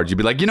own cards. You'd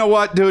be like, you know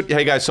what, dude?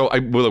 Hey, guys, so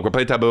we're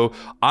playing Taboo.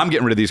 I'm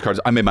getting rid of these cards.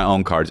 I made my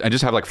own cards. And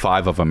just have like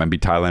 5 of them and be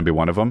Thailand be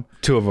one of them.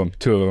 Two of them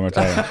are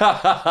Thailand.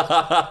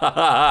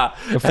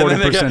 A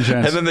 40% chance.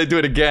 And then they do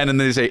it again and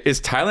they say,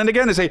 is Thailand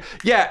again? They say,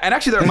 yeah. And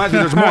actually, that reminds me,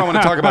 there's more I want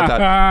to talk about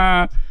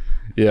that.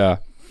 Yeah.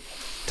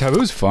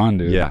 Taboo's fun,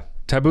 dude. Yeah.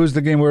 Taboo's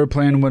the game we were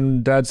playing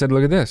when Dad said,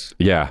 look at this.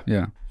 Yeah.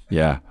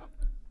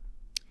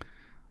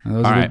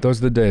 Those are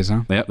the days,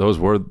 huh? Yeah,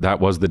 that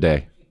was the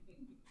day.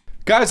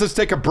 Guys, let's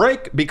take a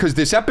break because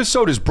this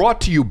episode is brought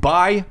to you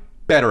by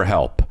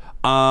BetterHelp.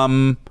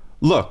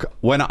 Look,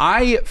 when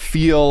I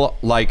feel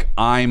like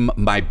I'm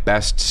my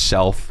best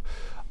self,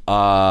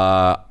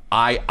 I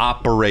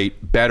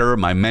operate better,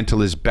 my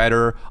mental is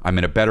better, I'm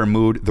in a better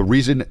mood. The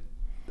reason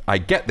I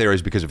get there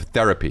is because of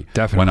therapy.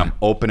 Definitely. When I'm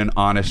open and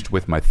honest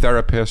with my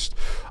therapist,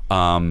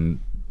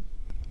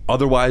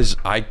 otherwise,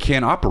 I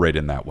can't operate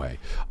in that way.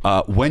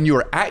 When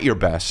you're at your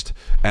best,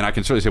 and I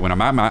can certainly say when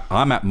I'm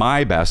at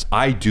my best,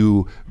 I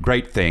do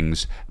great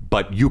things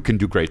but you can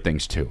do great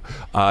things too.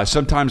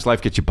 Sometimes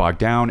life gets you bogged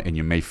down and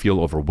you may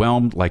feel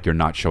overwhelmed, like you're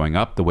not showing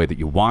up the way that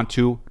you want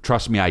to.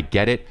 Trust me, I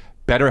get it.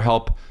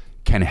 BetterHelp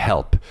can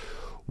help.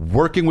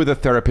 Working with a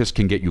therapist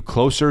can get you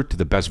closer to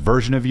the best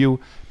version of you,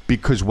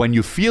 because when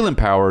you feel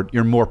empowered,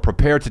 you're more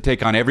prepared to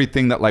take on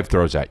everything that life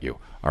throws at you.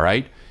 All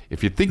right?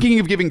 If you're thinking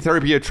of giving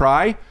therapy a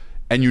try,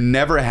 and you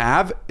never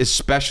have,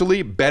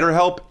 especially,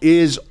 BetterHelp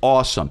is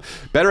awesome.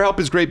 BetterHelp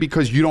is great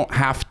because you don't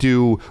have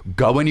to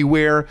go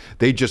anywhere.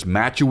 They just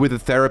match you with a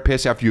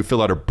therapist after you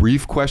fill out a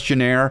brief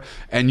questionnaire,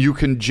 and you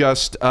can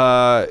just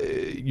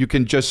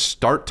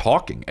start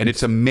talking. And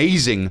it's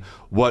amazing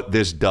what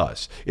this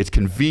does. It's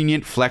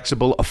convenient,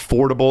 flexible,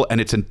 affordable, and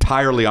it's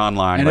entirely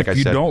online. And like if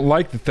you don't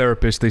like the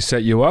therapist they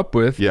set you up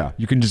with,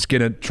 you can just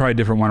try a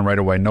different one right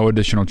away. No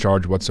additional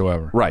charge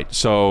whatsoever. Right.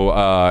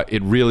 So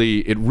it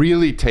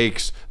really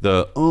takes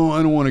the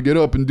I don't want to get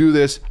up and do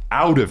this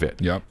out of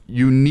it. Yep.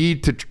 You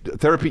need to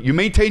therapy. You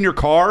maintain your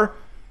car.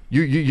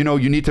 You know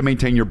you need to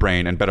maintain your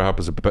brain, and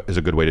BetterHelp is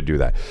a good way to do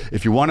that.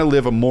 If you want to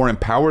live a more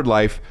empowered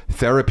life,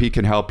 therapy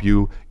can help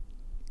you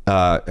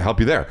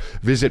there.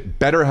 Visit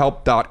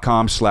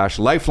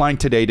betterhelp.com/lifeline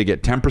today to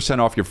get 10%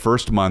 off your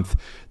first month.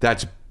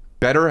 That's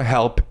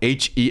BetterHelp,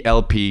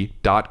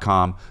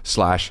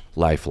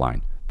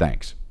 HELP.com/lifeline.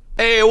 Thanks.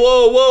 Hey,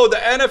 whoa, the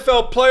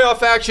NFL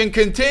playoff action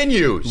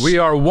continues. We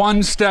are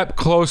one step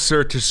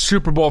closer to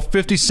Super Bowl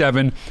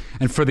 57.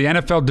 And for the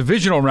NFL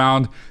divisional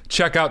round,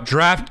 check out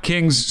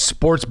DraftKings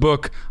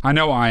Sportsbook. I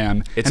know I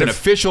am. It's an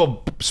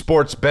official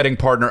sports betting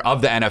partner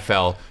of the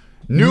NFL.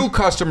 New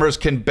customers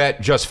can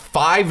bet just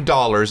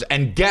 $5.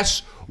 And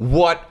guess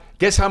what?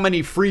 Guess how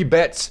many free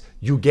bets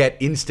you get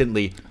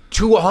instantly?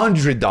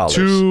 $200.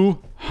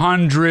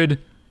 $200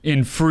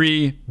 in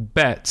free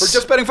bets. For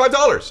just betting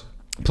 $5.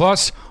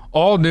 Plus,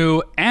 all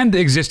new and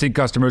existing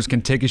customers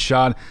can take a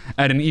shot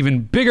at an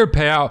even bigger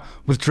payout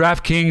with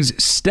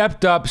DraftKings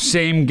stepped-up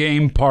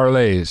same-game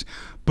parlays.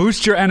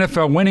 Boost your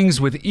NFL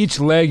winnings with each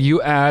leg you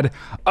add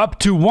up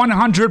to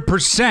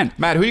 100%.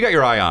 Matt, who you got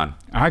your eye on?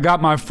 I got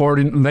my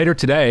 40 later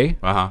today.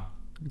 Uh-huh.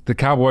 The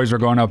Cowboys are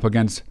going up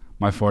against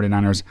my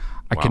 49ers.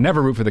 I can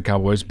never root for the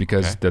Cowboys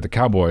because they're the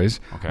Cowboys.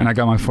 Okay. And I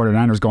got my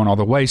 49ers going all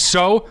the way.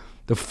 So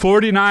the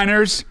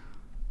 49ers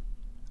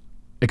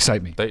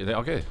excite me. They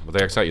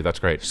excite you. That's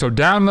great. So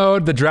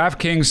download the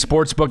DraftKings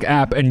Sportsbook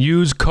app and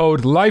use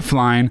code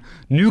LIFELINE.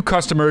 New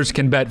customers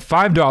can bet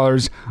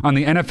 $5 on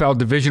the NFL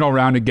divisional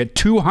round and get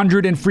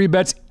 $200 in free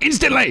bets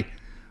instantly.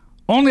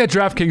 Only at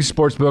DraftKings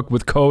Sportsbook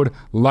with code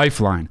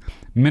LIFELINE.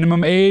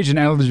 Minimum age and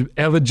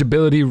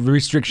eligibility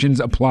restrictions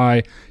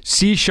apply.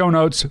 See show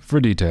notes for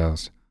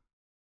details.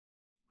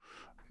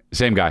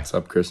 Same guy. What's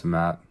up, Chris and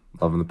Matt?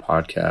 Loving the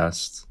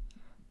podcast.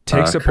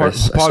 Takes apart.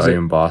 Chris, I saw you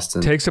in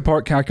Boston. Takes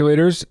apart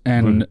calculators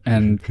and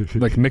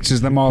like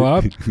mixes them all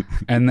up,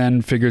 and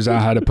then figures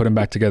out how to put them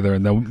back together,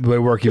 and they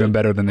work even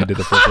better than they did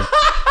the first one.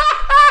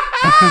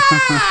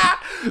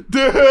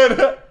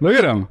 Dude, look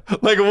at him.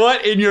 Like,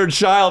 what in your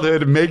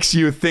childhood makes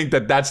you think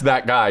that that's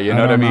that guy? You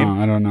know what I mean?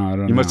 I don't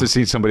know. You must have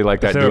seen somebody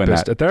like that doing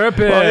that. A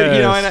therapist. Well,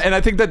 you know, and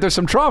I think that there's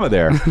some trauma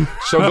there.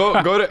 So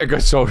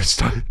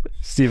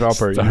Steve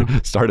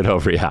Alpert. Start it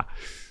over, yeah.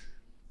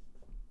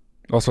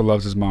 Also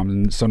loves his mom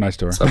and so nice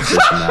to her. What's up,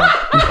 Chris and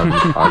Matt? Welcome to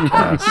the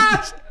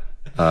podcast.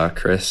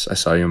 Chris, I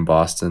saw you in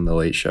Boston, the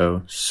Late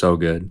Show. So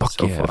good. Fuck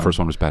so yeah, fun. The first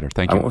one was better.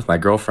 Thank you. I went with my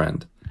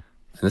girlfriend,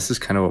 and this is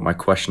kind of what my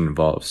question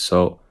involves.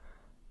 So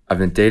I've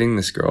been dating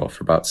this girl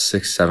for about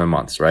 6-7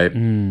 months, right?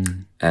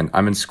 And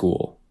I'm in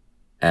school,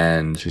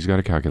 and she's got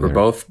a calculator. We're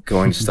both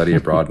going to study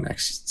abroad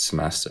next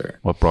semester.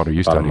 What abroad are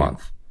you studying? About a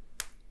month.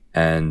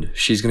 And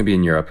she's going to be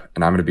in Europe,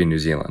 and I'm going to be in New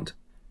Zealand.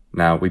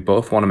 Now, we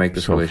both want to make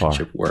this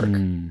relationship work.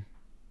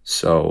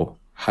 So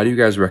how do you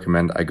guys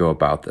recommend I go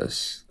about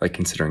this? Like,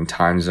 considering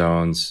time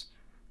zones,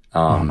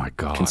 oh my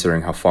God,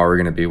 considering how far we're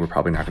going to be. We're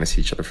probably not going to see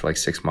each other for like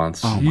 6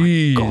 months. Oh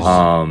my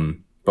God.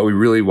 But we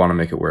really want to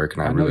make it work,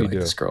 and I really like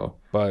this girl.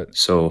 But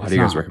so how do you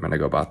guys recommend I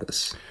go about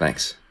this?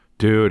 Thanks.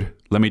 Dude,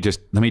 let me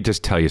just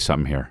tell you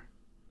something here.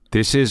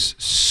 This is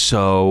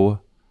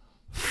so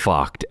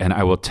fucked, and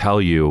I will tell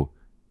you,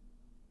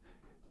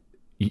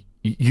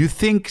 you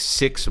think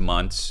 6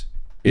 months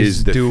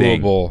is the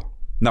doable thing.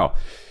 No.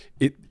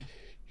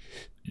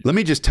 Let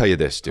me just tell you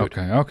this, dude.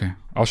 Okay.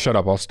 I'll shut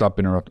up. I'll stop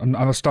interrupting.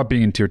 I'll stop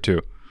being in tier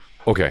 2.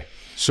 Okay.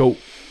 So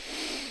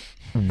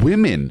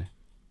women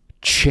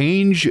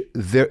change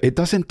their, it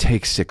doesn't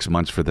take 6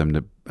 months for them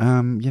to,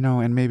 and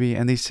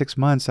these 6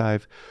 months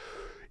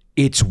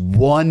it's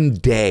one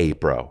day,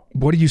 bro.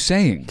 What are you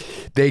saying?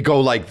 They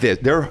go like this.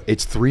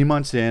 It's 3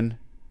 months in.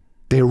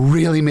 They're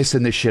really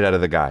missing the shit out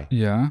of the guy.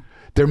 Yeah.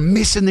 They're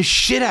missing the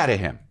shit out of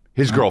him,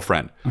 his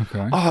girlfriend.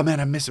 Okay. Oh man,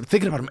 I miss him.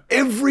 Thinking about him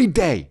every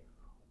day.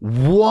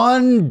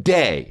 One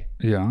day.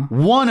 Yeah.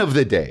 One of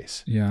the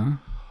days. Yeah.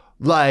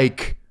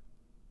 Like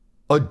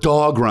a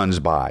dog runs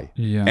by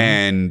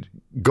and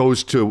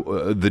goes to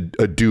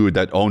a dude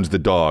that owns the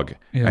dog.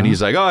 Yeah. And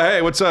he's like, oh,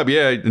 hey, what's up?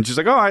 Yeah. And she's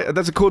like, oh,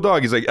 that's a cool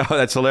dog. He's like, oh,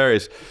 that's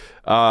hilarious.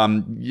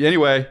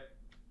 Anyway,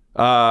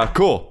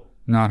 cool.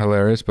 Not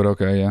hilarious, but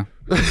okay, yeah.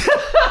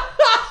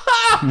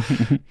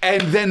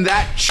 And then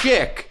that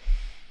chick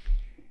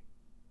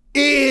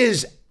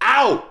is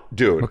out,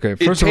 dude. Okay,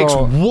 first of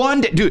all,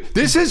 one day. Dude,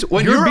 this is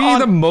when you're being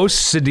the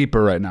most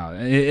Sadipa right now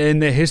in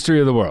the history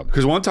of the world.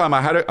 Because one time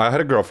I had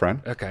a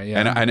girlfriend. Okay,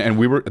 yeah.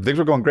 And things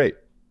were going great.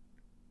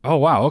 Oh,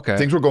 wow, okay.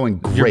 Things were going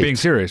great. You're being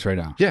serious right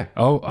now. Yeah.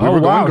 Oh, we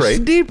were wow. going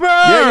great. Deeper.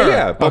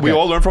 Yeah. But we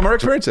all learn from our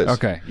experiences.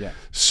 Okay, yeah.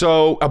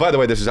 So, by the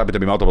way, this has happened to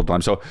me multiple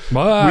times. So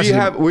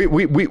it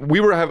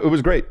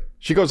was great.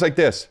 She goes like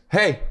this,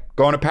 hey,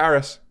 going to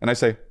Paris. And I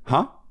say,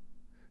 huh?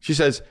 She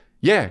says,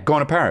 yeah,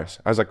 going to Paris.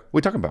 I was like, what are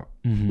you talking about?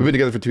 We've been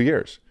together for 2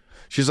 years.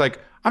 She's like,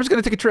 I'm just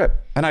going to take a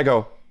trip. And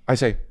I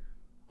say,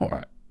 all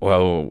right,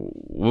 well,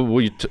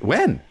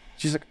 when?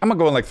 She's like, I'm going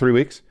to go in like 3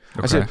 weeks.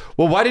 Okay. I said,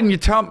 well, why didn't you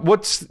tell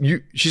me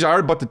she's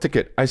already bought the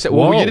ticket. I said,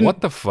 well, you didn't. What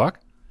the fuck?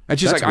 And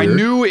she's like, weird. I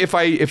knew if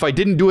I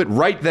didn't do it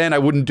right then, I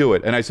wouldn't do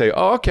it. And I say,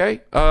 oh,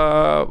 okay.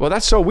 Well,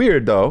 that's so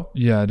weird though.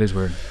 Yeah, it is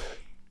weird.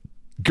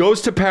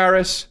 Goes to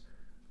Paris,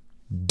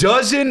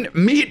 doesn't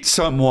meet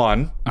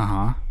someone.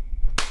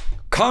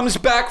 Comes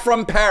back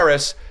from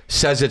Paris,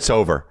 says it's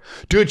over.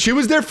 Dude, she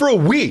was there for a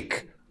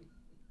week.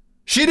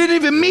 She didn't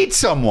even meet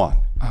someone.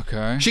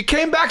 Okay. She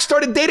came back,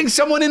 started dating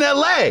someone in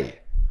LA.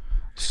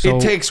 So,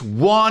 it takes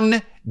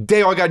 1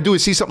 day. All I got to do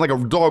is see something like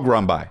a dog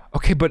run by.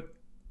 Okay, but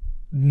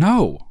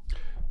no.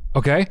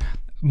 Okay.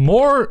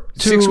 More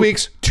to 6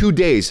 weeks, 2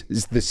 days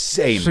is the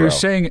same, so bro. You're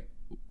saying,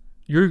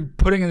 you're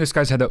putting in this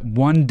guy's head that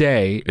 1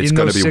 day, it's in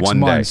those 6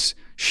 months,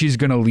 she's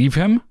going to leave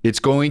him? It's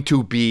going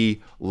to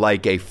be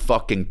like a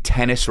fucking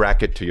tennis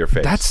racket to your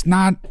face. That's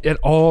not at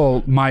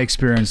all my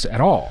experience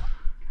at all.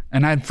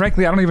 And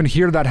frankly, I don't even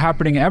hear that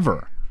happening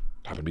ever.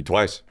 Happened to me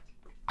twice.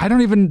 I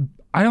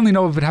only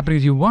know of it happening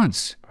to you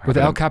once with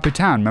El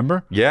Capitan,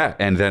 remember? Yeah,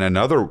 and then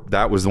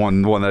that was the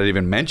one that I didn't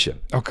even mention.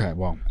 Okay,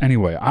 well,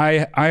 anyway,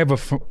 I have a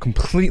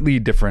completely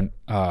different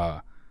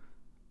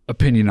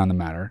opinion on the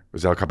matter. It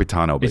was El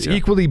Capitano. It's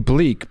equally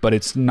bleak, but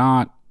it's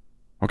not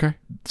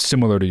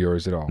similar to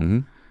yours at all.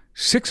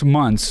 6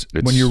 months,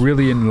 when you're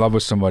really in love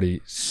with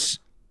somebody,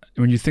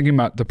 when you're thinking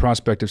about the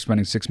prospect of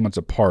spending 6 months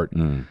apart,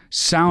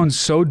 sounds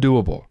so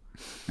doable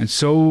and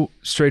so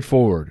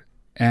straightforward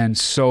and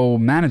so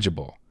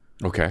manageable.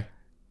 Okay.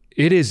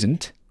 It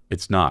isn't.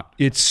 It's not.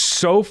 It's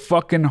so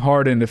fucking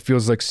hard and it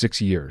feels like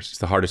 6 years. It's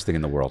the hardest thing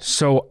in the world.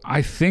 So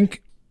I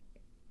think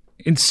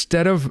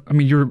instead of,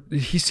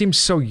 he seems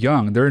so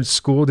young. They're in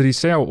school. Did he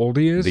say how old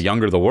he is? The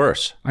younger, the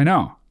worse. I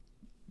know.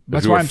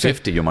 That's why I'm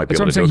 50, you might be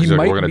able to do it because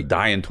we're going to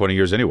die in 20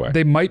 years anyway.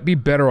 They might be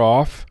better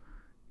off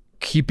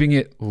keeping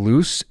it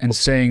loose and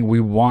saying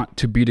we want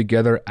to be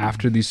together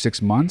after these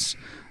 6 months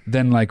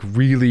than like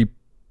really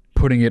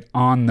putting it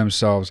on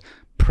themselves,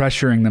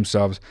 pressuring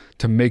themselves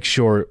to make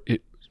sure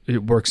it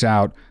works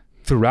out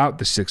throughout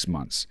the 6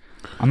 months.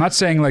 I'm not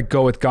saying like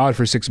go with God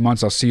for 6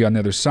 months, I'll see you on the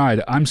other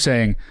side. I'm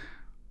saying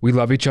we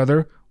love each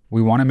other,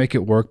 we want to make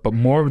it work, but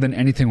more than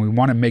anything, we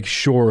want to make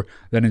sure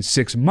that in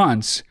 6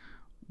 months,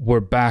 we're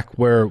back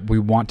where we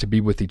want to be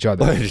with each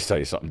other. Let me just tell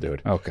you something,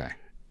 dude. Okay.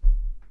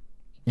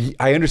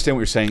 I understand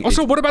what you're saying.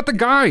 Also, what about the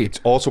guy? It's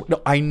also,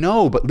 no, I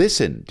know, but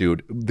listen,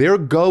 dude,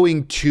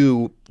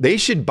 they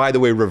should, by the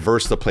way,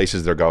 reverse the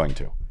places they're going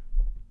to.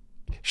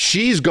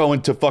 She's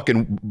going to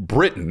fucking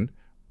Britain,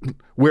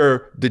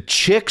 where the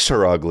chicks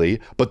are ugly,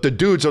 but the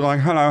dudes are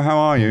like, hello, how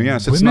are you?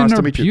 Yes, it's nice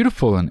to meet you. Women are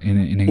beautiful in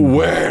England.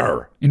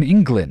 Where? In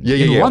England. Yeah.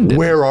 In London.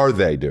 Where are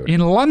they, dude?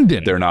 In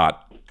London. They're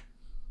not.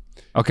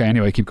 Okay,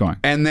 anyway, keep going.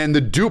 And then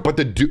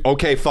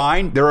okay,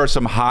 fine. There are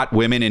some hot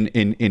women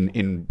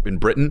in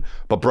Britain,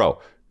 but bro,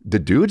 the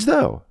dudes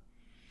though,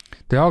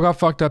 they all got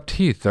fucked up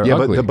teeth. They're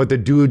ugly. But the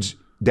dudes,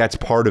 that's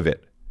part of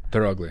it.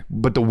 They're ugly.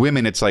 But the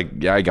women, it's like,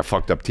 yeah, I got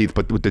fucked up teeth.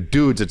 But with the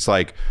dudes, it's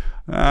like,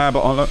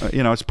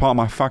 it's part of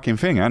my fucking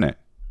thing, isn't it?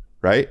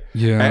 Right?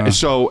 Yeah. And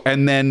so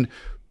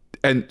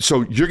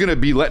you're going to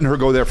be letting her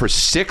go there for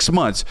 6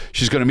 months.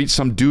 She's going to meet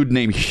some dude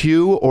named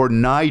Hugh or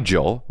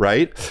Nigel,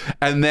 right?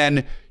 And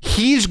then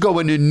he's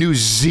going to New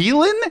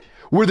Zealand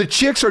where the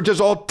chicks are just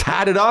all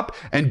tatted up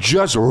and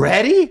just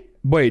ready.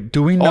 Wait,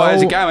 do we know? Oh,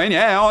 how's it going?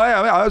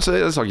 Yeah,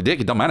 that's all you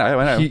did. It don't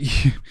matter.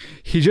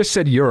 He just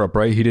said Europe,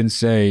 right? He didn't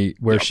say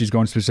where she's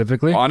going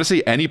specifically.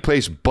 Honestly, any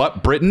place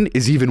but Britain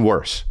is even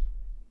worse.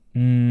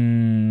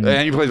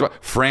 Any place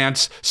but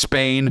France,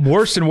 Spain.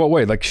 Worse in what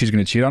way? Like she's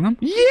going to cheat on him?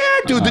 Yeah,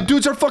 dude. The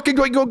dudes are fucking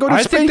going to go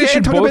to Spain.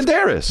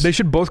 They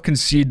should both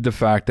concede the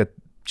fact that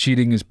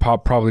cheating is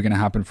probably going to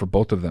happen for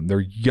both of them.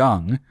 They're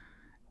young,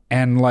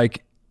 and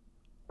like.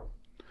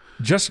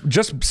 Just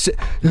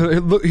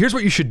look, here's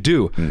what you should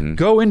do.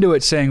 Go into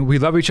it saying we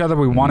love each other.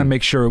 We want to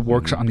make sure it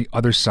works on the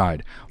other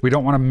side. We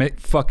don't want to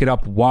fuck it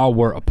up while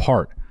we're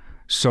apart.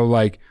 So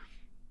like,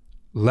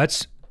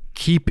 let's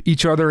keep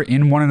each other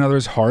in one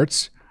another's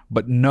hearts,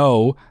 but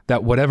know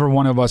that whatever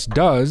one of us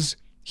does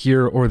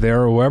here or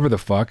there or wherever the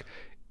fuck,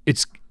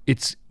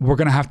 we're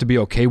going to have to be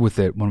okay with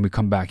it when we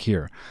come back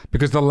here.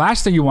 Because the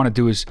last thing you want to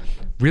do is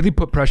really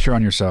put pressure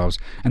on yourselves,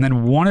 and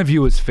then one of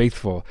you is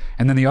faithful,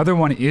 and then the other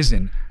one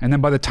isn't. And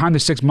then by the time the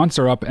 6 months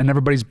are up and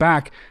everybody's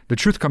back, the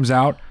truth comes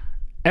out,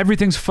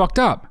 everything's fucked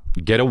up.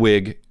 Get a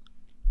wig,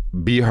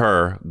 be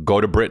her,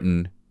 go to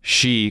Britain.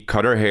 She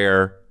cut her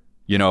hair,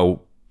 you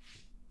know,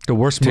 the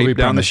worst movie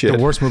premise. The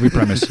worst movie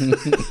premise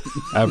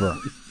ever.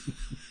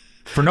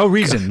 For no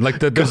reason. Like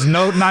there's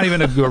not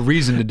even a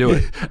reason to do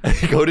it.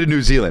 Go to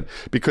New Zealand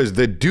because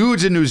the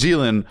dudes in New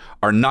Zealand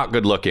are not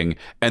good looking,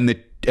 and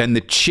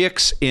the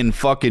chicks in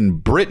fucking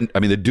Britain, I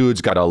mean, the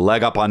dudes got a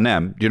leg up on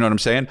them. Do you know what I'm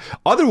saying?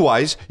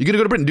 Otherwise, you're gonna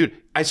go to Britain, dude.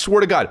 I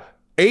swear to God,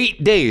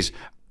 8 days,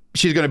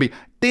 she's gonna be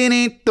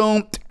ding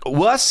dunk.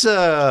 What's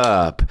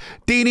up?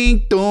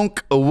 Ding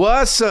dunk.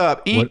 What's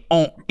up? Ding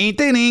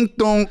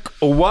dunk.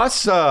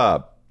 What's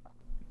up?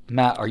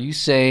 Matt, are you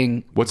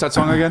saying... What's that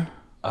song again?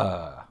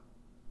 I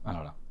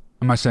don't know.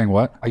 Am I saying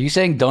what? Are you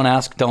saying don't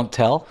ask, don't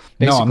tell?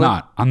 Basically?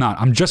 No, I'm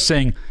not. I'm just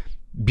saying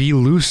be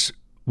loose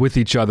with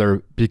each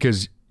other,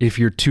 because if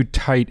you're too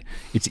tight,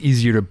 it's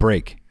easier to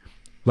break.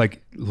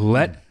 Like,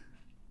 let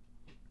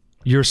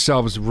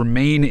yourselves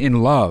remain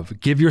in love.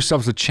 Give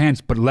yourselves a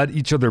chance, but let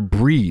each other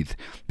breathe.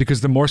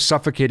 Because the more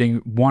suffocating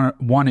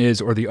one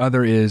is or the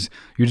other is,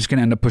 you're just going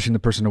to end up pushing the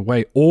person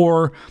away.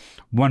 Or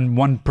when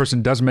one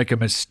person does make a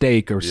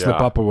mistake or slip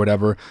up or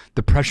whatever,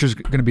 the pressure's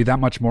going to be that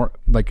much more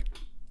like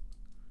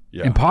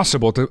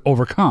impossible to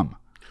overcome.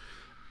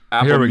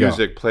 Apple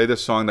Music, play the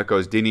song that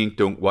goes ding ding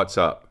dunk. What's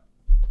up?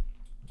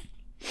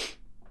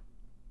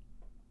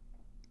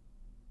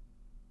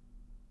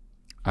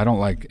 I don't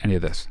like any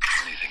of this.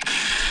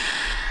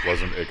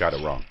 It got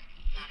it wrong.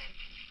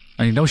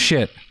 I mean, no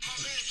shit.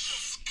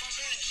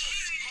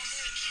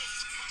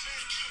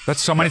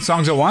 That's so many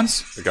songs at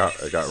once? I got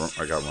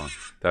wrong.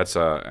 That's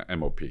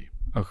MOP.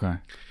 Okay.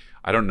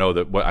 I don't know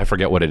I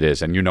forget what it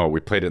is, and you know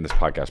we played it in this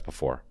podcast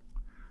before.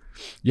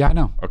 Yeah, I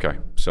know. Okay,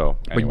 so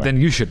anyway. But then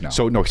you should know.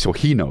 So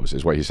he knows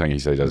is what he's saying. He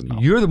said he doesn't know.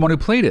 You're the one who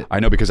played it. I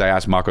know because I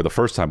asked Mako the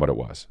first time what it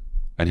was,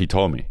 and he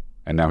told me,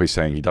 and now he's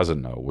saying he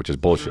doesn't know, which is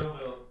bullshit.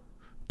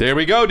 There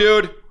we go,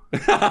 dude.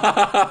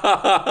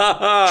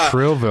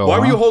 Trillville. Why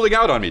were you holding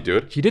out on me,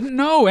 dude? He didn't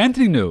know.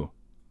 Anthony knew.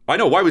 I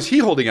know. Why was he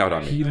holding out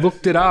on me? He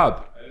looked it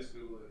up.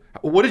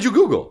 What did you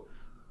Google?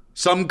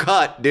 Some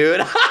cut,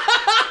 dude.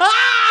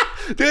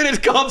 Dude, it's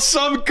called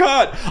Some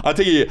Cut. I'll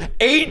tell you,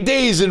 8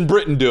 days in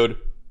Britain, dude.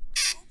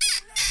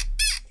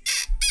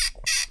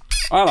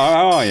 Hello,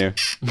 how are you?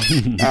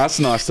 That's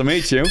nice to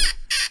meet you.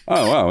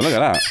 Oh, wow, look at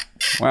that.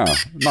 Wow,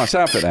 nice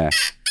outfit there.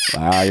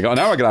 Wow, you got an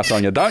hourglass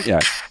on you, don't you?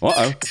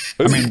 Uh-oh.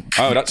 Ooh.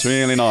 Oh, that's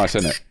really nice,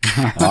 isn't it?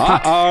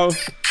 Uh-oh.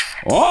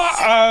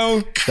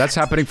 Uh-oh. That's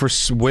happening for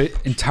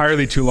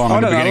entirely too long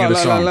at the beginning of the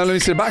song. Let me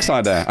see the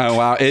backside there. Oh,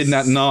 wow, isn't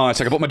that nice?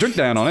 I can put my drink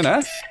down on it,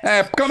 eh?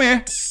 Hey, come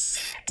here.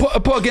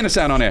 Put a Guinness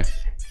down on here.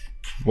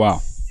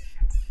 Wow.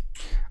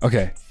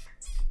 Okay.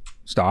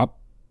 Stop.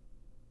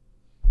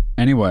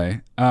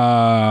 Anyway,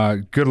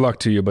 good luck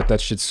to you, but that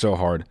shit's so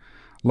hard.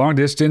 Long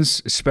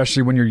distance,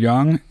 especially when you're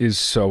young, is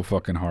so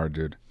fucking hard,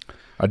 dude.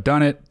 I've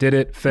done it, did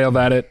it, failed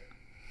at it,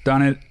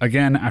 done it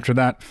again after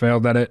that,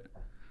 failed at it,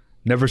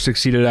 never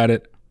succeeded at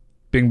it.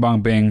 Bing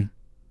bong bing,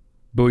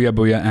 booyah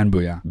booyah and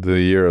booyah. The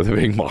year of the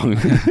bing bong.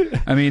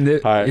 I mean,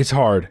 it's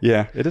hard.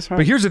 Yeah, it is hard.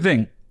 But here's the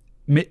thing.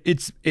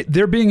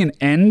 There being an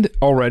end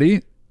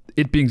already,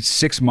 it being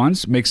 6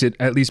 months makes it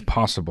at least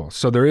possible.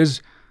 So there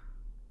is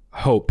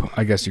hope,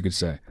 I guess you could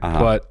say.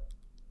 But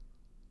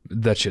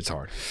that shit's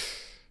hard.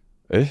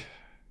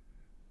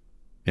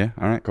 Yeah,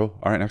 all right, cool.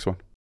 All right, next one.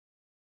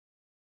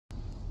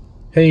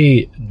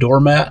 Hey,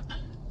 Doormat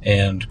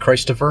and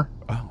Christopher.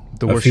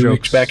 A few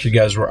weeks back, you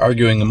guys were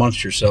arguing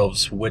amongst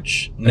yourselves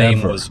which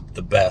name was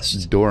the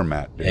best.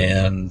 Doormat. Dude.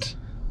 And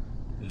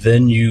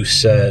then you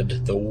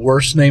said the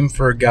worst name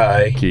for a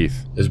guy,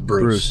 Keith, is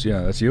Bruce. Bruce,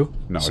 yeah, that's you?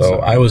 No, so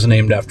I was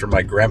named after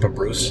my grandpa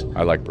Bruce.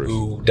 I like Bruce.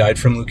 Who died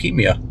from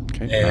leukemia.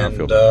 Okay.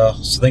 And so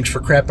thanks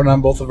for crapping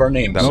on both of our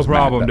names. No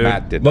problem, dude.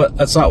 Matt did but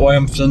that's not why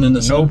I'm sending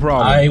this No in.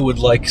 problem. I would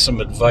like some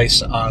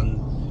advice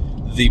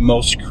on the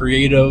most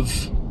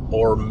creative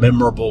or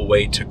memorable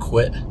way to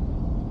quit.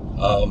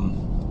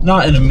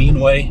 Not in a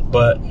mean way,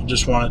 but I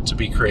just want it to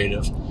be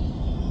creative.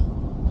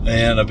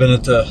 And I've been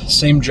at the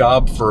same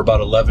job for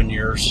about 11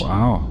 years.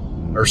 Wow.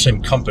 Or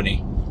same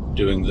company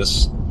doing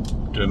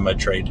my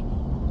trade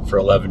for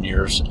 11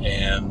 years.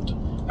 And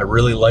I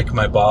really like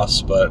my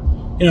boss, but,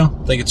 I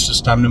think it's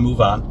just time to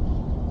move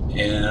on.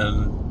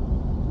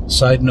 And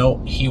side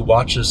note, he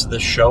watches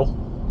this show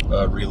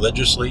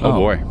religiously. Oh,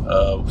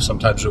 boy.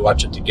 Sometimes we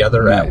watch it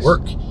together at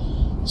work.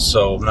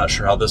 So I'm not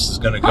sure how this is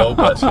going to go,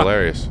 but it's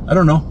hilarious. I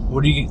don't know.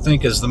 What do you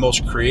think is the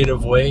most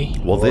creative way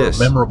or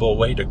memorable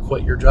way to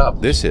quit your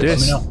job? This is. Let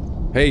me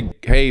know.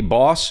 Hey,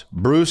 boss,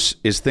 Bruce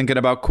is thinking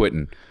about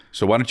quitting.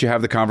 So why don't you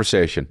have the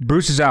conversation?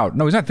 Bruce is out.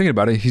 No, he's not thinking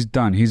about it. He's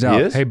done. He's out.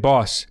 He is? Hey,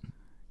 boss,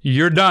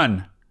 you're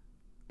done.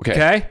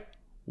 Okay?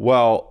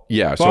 Well,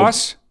 yeah.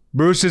 Boss,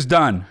 Bruce is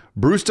done.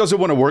 Bruce doesn't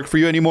want to work for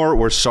you anymore.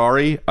 We're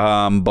sorry,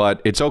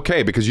 but it's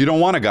okay because you don't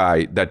want a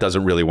guy that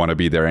doesn't really want to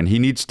be there, and he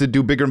needs to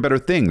do bigger and better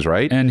things,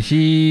 right? And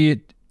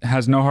he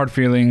has no hard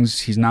feelings.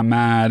 He's not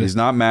mad. He's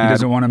not mad. He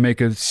doesn't want to make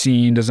a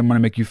scene. Doesn't want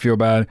to make you feel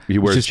bad. He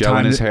wears gel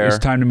in his hair. It's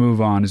time to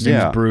move on. His name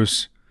is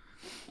Bruce.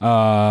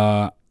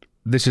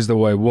 This is the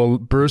way.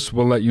 Bruce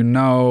will let you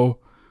know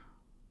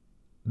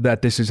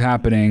that this is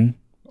happening,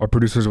 our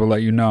producers will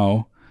let you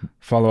know,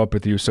 follow up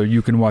with you, so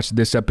you can watch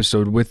this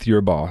episode with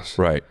your boss.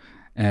 Right.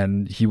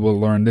 And he will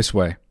learn this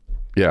way.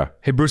 Yeah.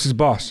 Hey, Bruce's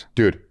boss.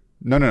 Dude.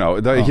 No.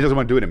 He doesn't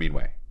want to do it in a mean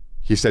way.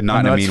 He said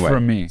not in a mean way. That's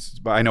from me.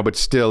 I know, but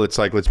still, it's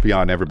like, let's be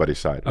on everybody's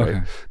side, right?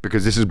 Okay.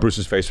 Because this is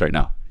Bruce's face right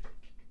now.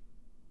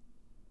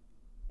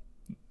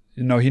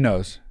 No, he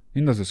knows.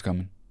 He knows it's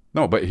coming.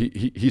 No, but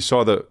he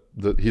saw the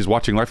he's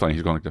watching Lifeline.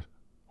 He's going like this.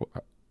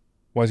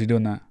 Why is he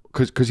doing that?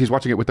 Because he's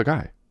watching it with the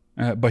guy.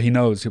 But he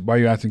knows. Why are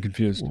you acting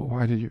confused? Well,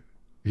 why did you?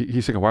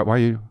 He's thinking, why are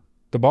you?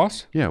 The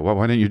boss? Yeah.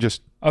 Why didn't you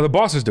just? Oh, the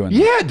boss is doing that.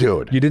 Yeah,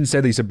 dude. You didn't say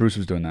that. You said Bruce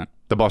was doing that.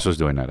 The boss was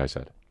doing that. I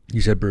said.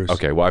 You said Bruce.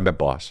 Okay. Well, I meant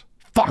boss.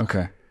 Fuck.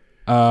 Okay.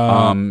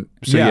 So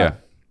yeah.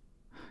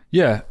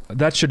 Yeah,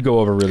 that should go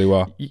over really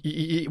well.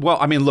 Well,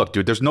 I mean, look,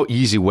 dude, there's no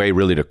easy way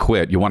really to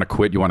quit. You want to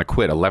quit, you want to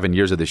quit. 11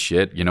 years of this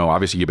shit, you know,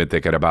 obviously you've been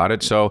thinking about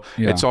it. So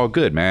it's all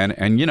good, man.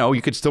 And, you know,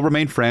 you could still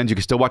remain friends. You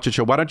could still watch the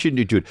show. Why don't you,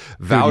 dude,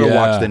 vow to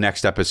watch the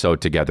next episode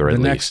together at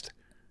least. Next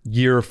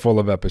year full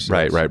of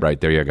episodes.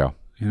 Right. There you go.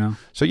 You know?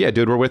 So, yeah,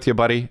 dude, we're with you,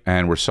 buddy.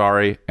 And we're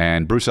sorry.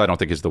 And Bruce, I don't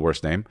think is the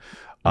worst name.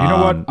 You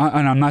know what?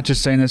 And I'm not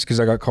just saying this because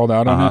I got called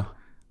out on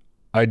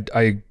it.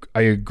 I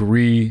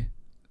agree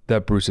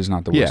that Bruce is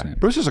not the worst name.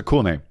 Bruce is a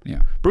cool name.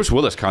 Yeah. Bruce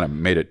Willis kind of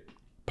made it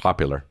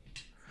popular.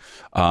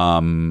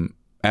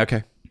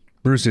 Okay.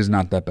 Bruce is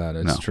not that bad.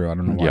 It's true. I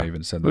don't know why I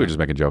even said that. We were just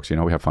making jokes. You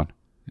know, we have fun.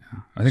 Yeah.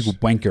 I think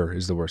Wanker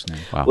is the worst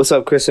name. Wow. What's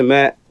up, Chris and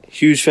Matt?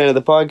 Huge fan of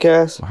the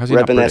podcast. Well,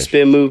 repping that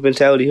spin move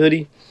mentality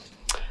hoodie.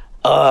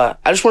 I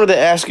just wanted to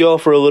ask y'all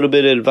for a little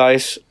bit of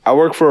advice. I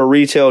work for a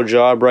retail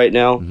job right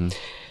now,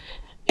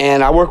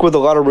 and I work with a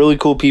lot of really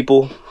cool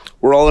people.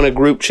 We're all in a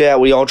group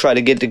chat. We all try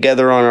to get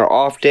together on our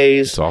off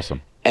days. It's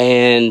awesome.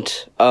 And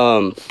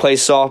play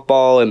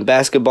softball and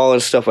basketball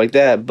and stuff like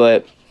that.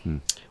 But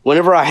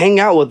whenever I hang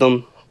out with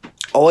them, I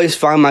always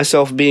find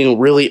myself being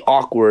really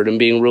awkward and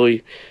being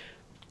really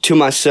to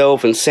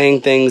myself and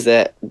saying things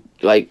that,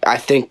 like, I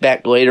think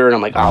back later and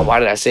I'm like, oh, why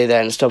did I say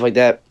that and stuff like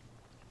that.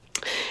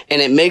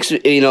 And it makes,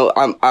 you know,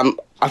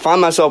 I find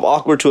myself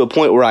awkward to a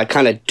point where I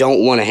kind of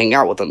don't want to hang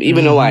out with them,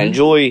 even though I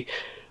enjoy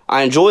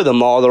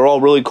them all. They're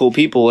all really cool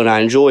people, and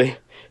I enjoy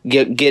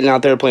getting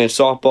out there playing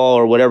softball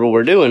or whatever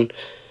we're doing.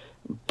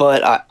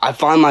 But I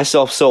find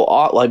myself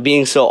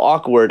being so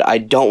awkward, I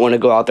don't want to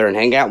go out there and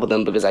hang out with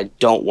them because I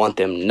don't want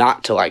them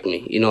not to like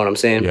me. You know what I'm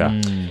saying?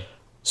 Yeah.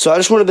 So I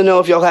just wanted to know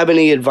if y'all have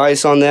any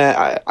advice on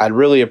that. I'd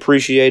really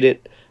appreciate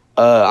it.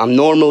 I'm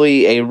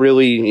normally a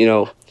really, you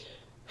know,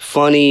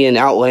 funny and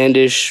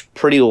outlandish,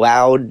 pretty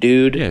loud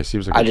dude. Yeah, it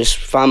seems like I just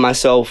find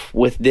myself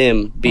with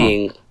them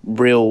being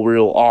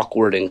real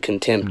awkward and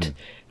contempt.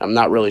 I'm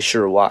not really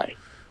sure why.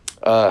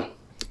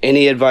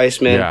 Any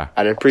advice, man? Yeah.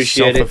 I'd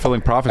appreciate it.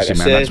 Self-fulfilling prophecy,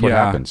 man. That's what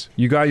happens.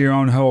 You got your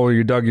own hole,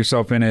 you dug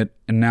yourself in it,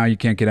 and now you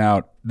can't get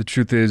out. The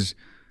truth is,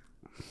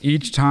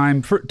 each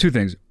time, for two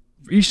things.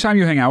 Each time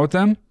you hang out with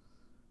them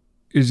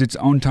is its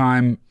own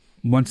time.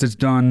 Once it's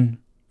done,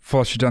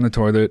 flush it down the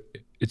toilet,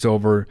 it's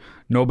over.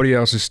 Nobody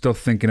else is still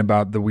thinking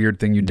about the weird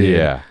thing you did.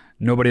 Yeah.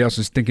 Nobody else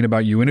is thinking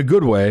about you in a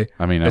good way.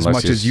 I mean, as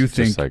much as you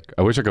think. Like,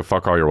 I wish I could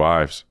fuck all your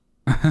wives.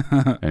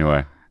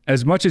 Anyway.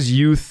 As much as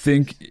you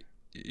think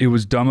it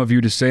was dumb of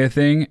you to say a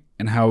thing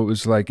and how it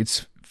was like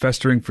it's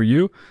festering for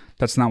you,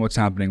 that's not what's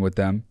happening with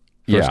them,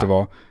 first of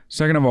all.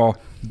 Second of all,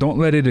 don't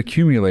let it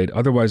accumulate.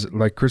 Otherwise,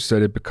 like Chris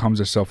said, it becomes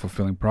a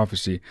self-fulfilling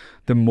prophecy.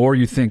 The more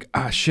you think,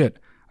 shit,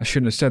 I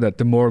shouldn't have said that,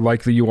 the more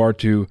likely you are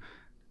to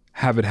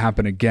have it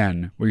happen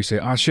again, where you say,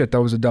 shit,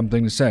 that was a dumb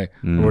thing to say,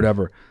 or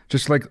whatever.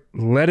 Just like,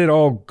 let it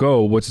all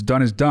go. What's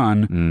done is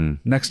done.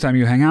 Next time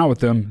you hang out with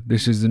them,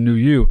 this is the new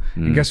you.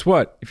 And guess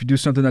what? If you do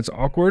something that's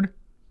awkward,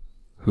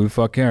 who the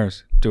fuck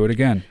cares? Do it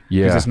again.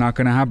 Yeah. Because it's not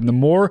going to happen.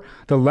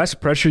 The less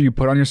pressure you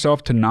put on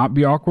yourself to not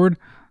be awkward,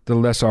 the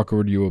less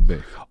awkward you will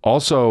be.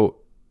 Also,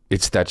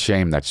 it's that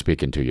shame that's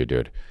speaking to you,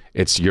 dude.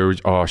 It's your,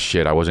 oh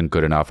shit, I wasn't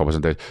good enough. I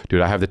wasn't there.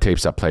 Dude, I have the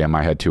tapes that play in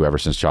my head too ever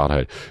since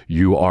childhood.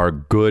 You are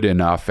good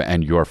enough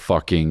and you're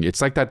fucking,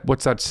 it's like that,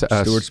 what's that?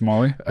 Stuart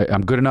Smalley?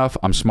 I'm good enough,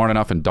 I'm smart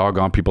enough, and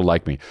doggone people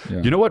like me.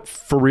 Yeah. You know what,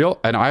 for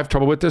real, and I have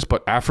trouble with this,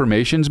 but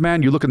affirmations,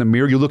 man, you look in the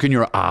mirror, you look in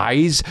your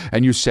eyes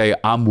and you say,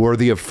 I'm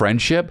worthy of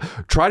friendship.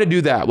 Try to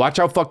do that. Watch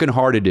how fucking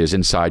hard it is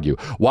inside you.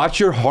 Watch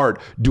your heart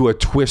do a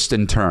twist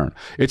and turn.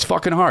 It's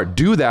fucking hard.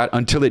 Do that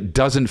until it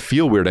doesn't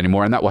feel weird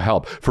anymore, and that will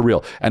help, for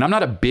real. And I'm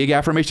not a big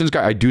affirmations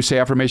guy. I do say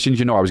affirmations.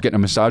 You know, I was getting a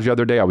massage the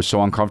other day. I was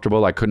so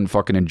uncomfortable. I couldn't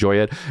fucking enjoy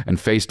it. And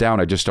face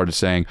down, I just started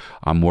saying,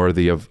 I'm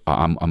worthy of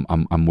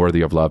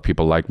love.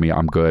 People like me.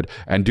 I'm good.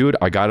 And dude,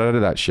 I got out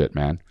of that shit,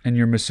 man. And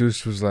your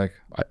masseuse was like,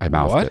 I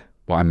mouthed it.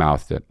 Well, I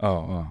mouthed it.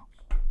 Oh.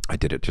 I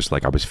did it just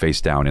like I was face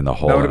down in the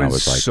hole. That would have been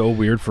like, so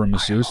weird for a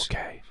masseuse.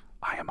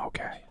 I am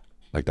okay.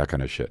 Like that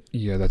kind of shit.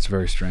 Yeah, that's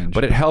very strange.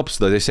 But it helps,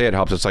 though. They say it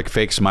helps. It's like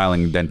fake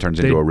smiling then turns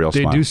into a real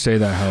smile. They do say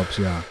that helps,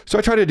 yeah. So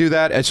I try to do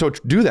that. And so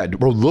do that.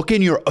 Bro, look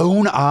in your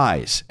own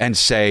eyes and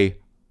say,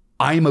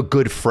 I'm a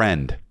good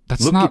friend.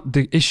 That's not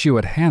the issue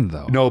at hand,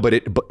 though. No, but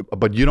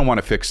you don't want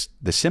to fix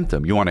the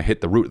symptom. You want to hit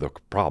the root of the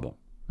problem.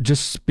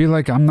 Just be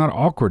like, I'm not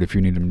awkward if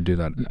you need him to do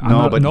that.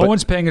 No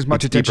one's paying as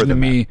much attention to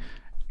me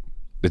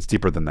It's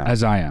deeper than that.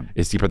 As I am.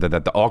 It's deeper than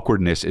that. The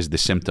awkwardness is the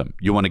symptom.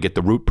 You want to get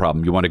the root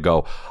problem. You want to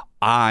go,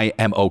 I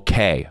am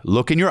okay.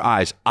 Look in your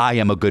eyes. I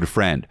am a good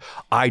friend.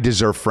 I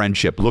deserve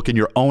friendship. Look in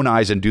your own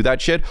eyes and do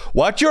that shit.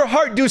 Watch your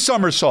heart do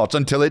somersaults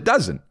until it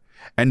doesn't.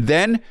 And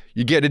then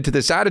you get into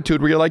this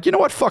attitude where you're like, you know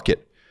what? Fuck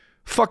it.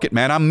 Fuck it,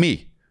 man. I'm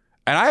me.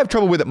 And I have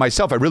trouble with it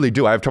myself. I really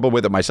do. I have trouble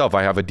with it myself.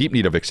 I have a deep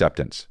need of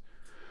acceptance.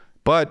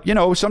 But, you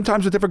know,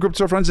 sometimes with different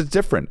groups of friends, it's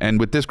different. And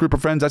with this group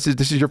of friends, this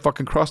is your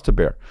fucking cross to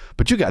bear.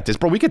 But you got this,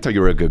 bro. We can tell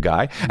you're a good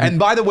guy. And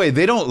by the way,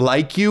 they don't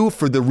like you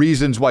for the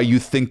reasons why you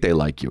think they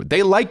like you.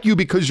 They like you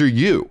because you're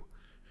you.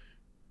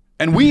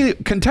 And we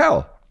can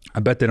tell. I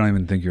bet they don't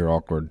even think you're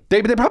awkward.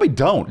 They probably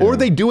don't. Yeah. Or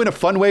they do in a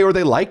fun way, or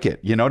they like it.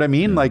 You know what I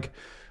mean? Yeah. Like,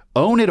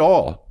 own it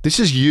all. This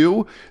is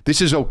you.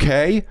 This is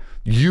okay.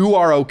 You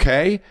are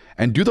okay.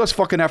 And do those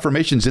fucking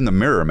affirmations in the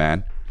mirror,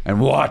 man. And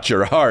watch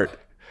your heart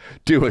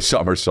do a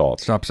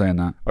somersault. Stop saying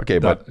that. Okay,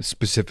 that but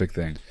specific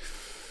thing.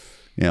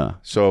 Yeah,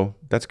 so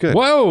that's good.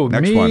 Whoa,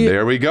 next one.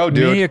 There we go,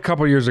 dude. Me a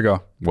couple years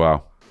ago.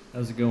 Wow.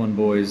 How's it going,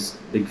 boys?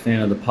 Big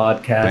fan of the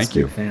podcast. Thank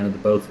you. Big fan of the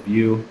both of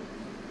you.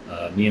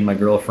 Me and my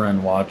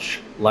girlfriend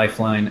watch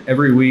Lifeline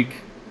every week.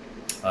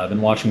 I've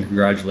been watching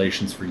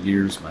Congratulations for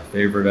years. My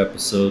favorite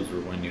episodes were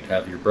when you'd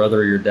have your brother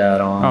or your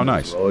dad on. Oh,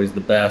 nice. Those were always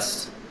the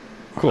best.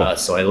 Cool.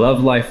 So I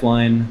love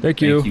Lifeline.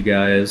 Thank you. Thank you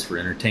guys for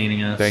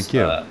entertaining us. Thank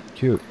you.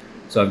 Cute.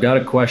 So I've got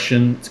a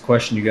question. It's a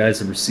question you guys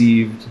have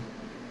received.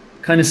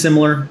 Kind of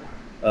similar.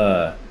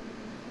 My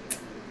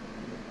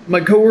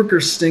coworker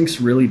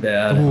stinks really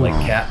bad, like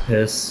cat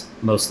piss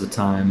most of the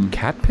time.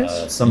 Cat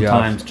piss?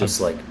 Sometimes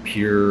just like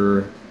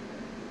pure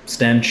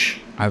stench.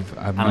 I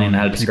don't even know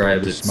how to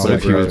describe it. It's so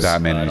if he was gross.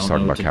 Batman and he's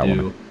talking about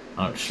Catwoman?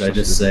 Should I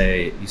just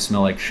say you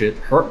smell like shit?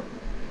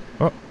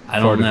 I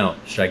don't know.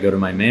 Should I go to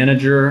my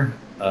manager?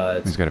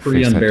 It's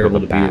pretty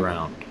unbearable to be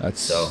around.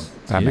 So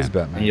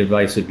Batman. Any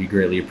advice would be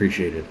greatly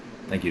appreciated.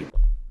 Thank you.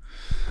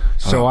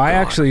 So I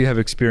actually have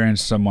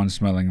experienced someone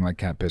smelling like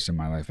cat piss in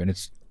my life, and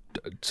it's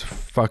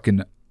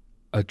fucking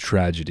a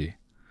tragedy.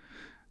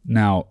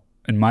 Now,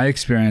 in my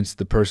experience,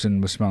 the person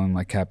was smelling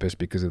like cat piss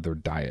because of their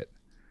diet.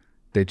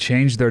 They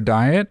changed their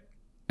diet,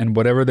 and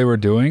whatever they were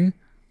doing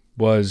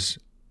was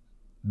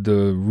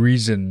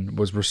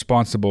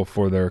responsible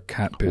for their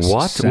cat piss.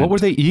 What? Scent. What were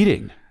they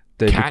eating?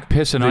 Cat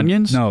piss and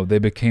onions? No, they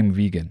became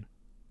vegan.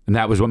 And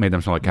that was what made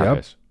them smell like cat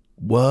piss?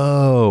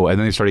 Whoa. And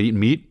then they started eating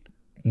meat?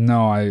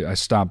 No, I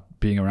stopped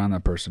being around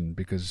that person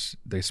because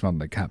they smelled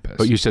like cat piss.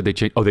 But you said they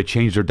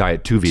changed their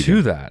diet to vegan.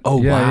 To that. Oh,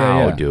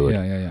 wow, dude.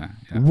 Yeah.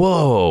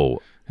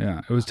 Whoa. Yeah,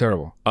 it was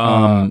terrible.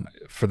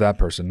 For that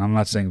person. I'm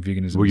not saying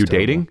veganism Were you is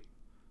terrible. dating?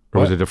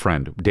 Or was it a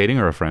friend? Dating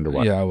or a friend or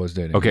what? Yeah, I was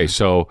dating. Okay,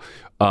 so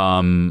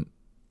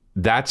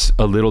that's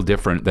a little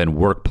different than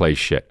workplace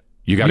shit.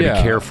 You got to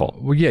be careful.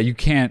 Well, yeah, you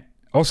can't.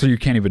 Also, you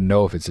can't even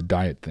know if it's a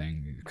diet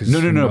thing.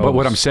 No. But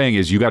what I'm saying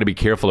is, you got to be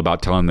careful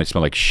about telling them they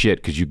smell like shit,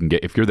 because you can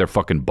get, if you're their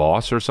fucking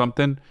boss or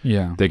something,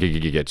 they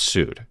could get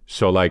sued.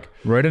 So like,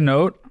 write a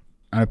note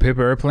on a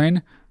paper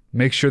airplane.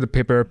 Make sure the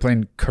paper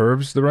airplane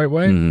curves the right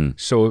way. Mm-hmm.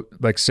 So,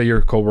 like, say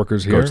your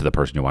coworker's here, goes to the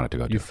person you want it to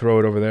go to. You throw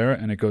it over there,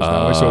 and it goes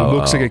that way. So it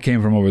looks like it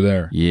came from over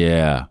there.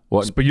 Yeah.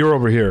 But you're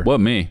over here. What,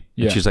 me?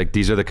 Yeah. And she's like,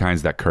 these are the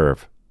kinds that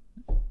curve.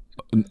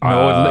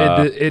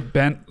 No, it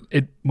bent.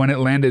 When it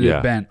landed,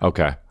 it bent.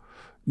 Okay.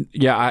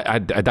 Yeah, I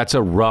that's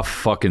a rough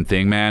fucking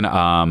thing,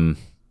 man.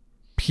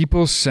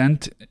 People's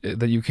scent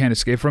that you can't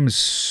escape from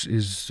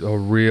is a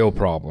real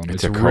problem.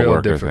 It's a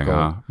real difficult thing,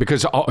 huh?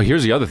 Because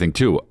here's the other thing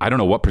too. I don't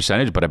know what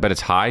percentage, but I bet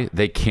it's high.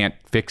 They can't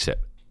fix it,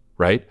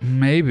 right?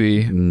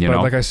 Maybe.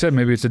 But like I said,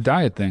 maybe it's a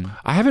diet thing.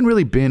 I haven't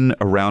really been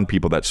around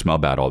people that smell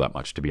bad all that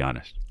much, to be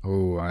honest.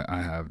 Oh,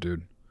 I have,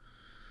 dude.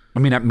 I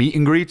mean, at meet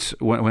and greets,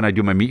 when I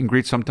do my meet and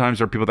greets, sometimes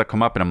there are people that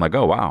come up and I'm like,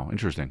 oh wow,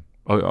 interesting.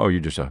 Oh, you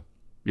just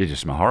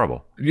smell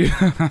horrible.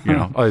 Yeah. You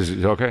know, is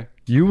it okay?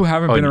 You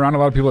haven't been around a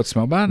lot of people that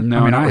smell bad? No,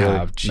 I mean, I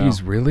have.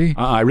 Jeez, really?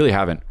 I really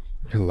haven't.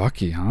 You're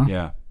lucky, huh?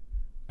 Yeah.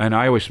 And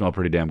I always smell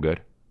pretty damn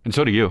good. And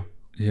so do you.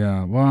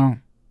 Yeah, well,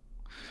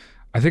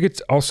 I think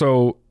it's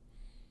also,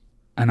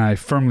 and I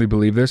firmly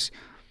believe this,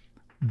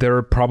 there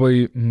are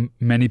probably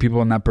many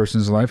people in that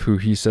person's life who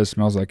he says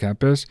smells like cat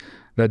piss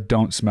that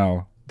don't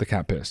smell the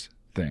cat piss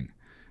thing.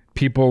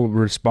 People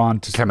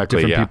respond to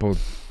chemically, different people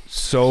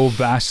so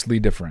vastly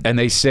different. And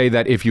they say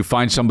that if you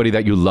find somebody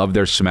that you love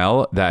their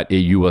smell, that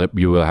you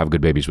will have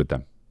good babies with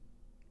them.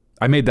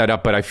 I made that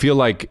up, but I feel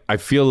like that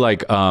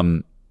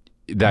what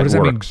does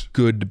that works. Mean,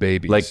 good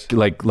babies?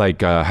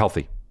 Like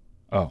healthy.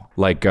 Oh.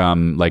 Like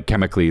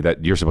chemically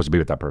that you're supposed to be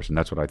with that person.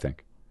 That's what I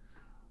think.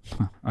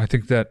 I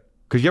think that,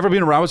 because you ever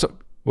been around with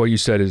what you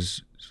said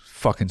is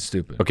fucking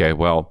stupid. Okay,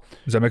 well,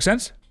 does that make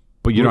sense?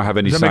 But you don't have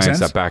any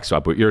science that backs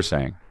up what you're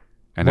saying.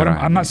 And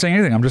I'm not saying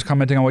anything. I'm just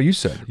commenting on what you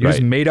said. You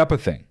just made up a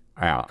thing.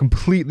 Yeah.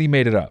 Completely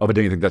made it up. Oh, but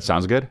don't you think that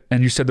sounds good?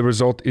 And you said the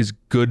result is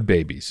good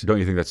babies. Don't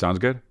you think that sounds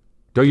good?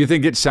 Don't you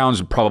think it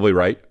sounds probably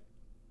right?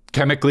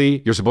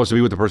 Chemically, you're supposed to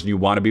be with the person you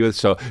want to be with.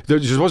 So you're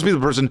supposed to be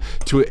the person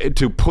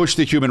to push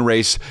the human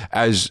race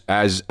as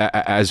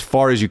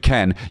far as you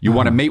can. You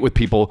want to mate with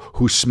people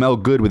who smell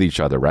good with each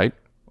other, right?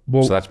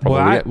 Well, so that's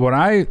probably what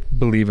I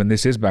believe, and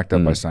this is backed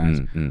up by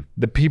science,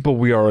 the people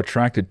we are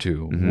attracted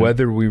to,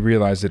 whether we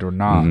realize it or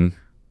not,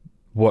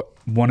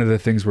 one of the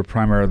things we're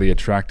primarily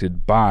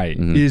attracted by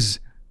is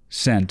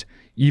scent,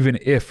 even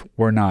if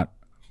we're not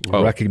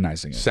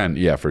recognizing it. Scent,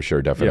 yeah, for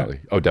sure, definitely.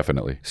 Yeah. Oh,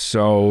 definitely.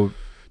 So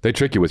they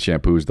trick you with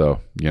shampoos,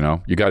 though. You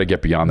know, you got to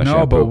get beyond the shampoo.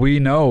 No, but we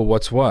know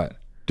what's what.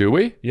 Do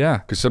we? Yeah.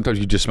 Because sometimes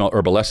you just smell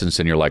herbal essence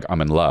and you're like,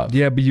 I'm in love.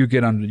 Yeah, but you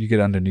get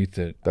underneath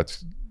it.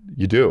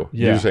 You do.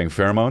 Yeah. You're saying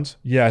pheromones?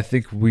 Yeah, I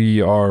think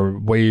we are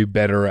way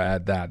better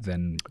at that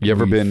than we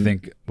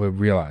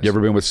realize. You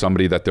ever been with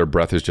somebody that their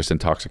breath is just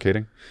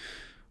intoxicating?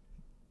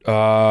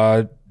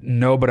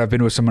 No, but I've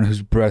been with someone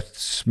whose breath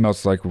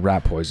smells like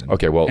rat poison.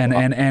 Okay, well,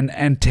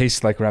 and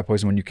tastes like rat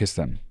poison when you kiss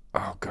them.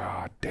 Oh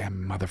god,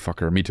 damn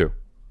motherfucker! Me too.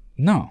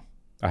 No,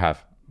 I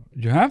have.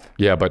 You have?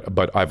 Yeah,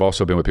 but I've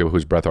also been with people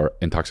whose breath are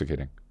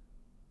intoxicating.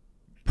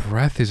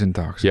 Breath is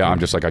intoxicating. Yeah, I'm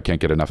just like I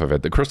can't get enough of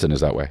it. Kristen is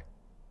that way.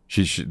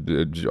 She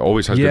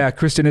always has. Yeah,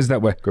 Kristen is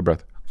that way. Good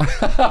breath.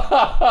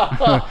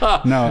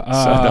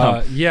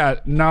 No, yeah,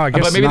 no, I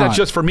guess but maybe not. that's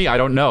just for me. I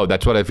don't know.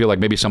 That's what I feel like.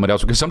 Maybe someone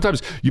else, because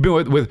sometimes you've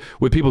been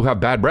with people who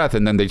have bad breath,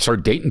 and then they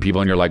start dating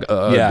people, and you're like,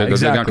 yeah,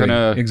 exactly,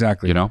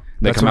 exactly. You know,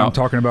 that's what I'm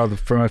talking about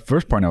for my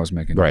first point I was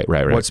making. Right.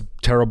 What's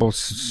terrible?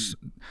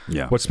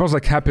 Yeah. What smells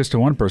like cat piss to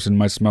one person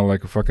might smell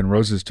like fucking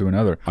roses to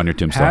another. On your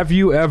tombstone. Have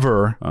you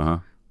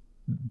ever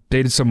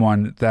dated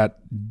someone that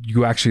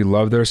you actually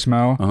love their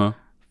smell?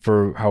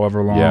 For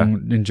however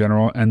long in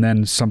general, and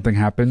then something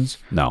happens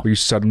where you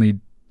suddenly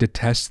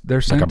detest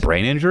their scent? Like a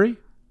brain injury?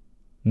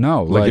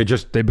 No, like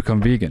they become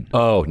vegan.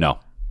 Oh, no.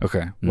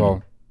 Okay,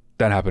 well,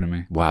 that happened to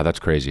me. Wow, that's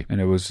crazy. And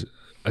it was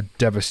a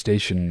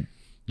devastation.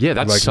 Yeah,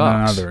 that like sucks.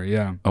 none other,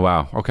 yeah. Oh,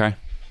 wow, okay.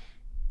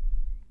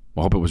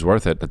 Well, I hope it was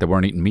worth it, that they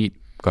weren't eating meat.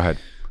 Go ahead.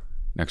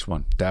 Next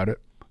one. Doubt it.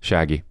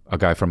 Shaggy, a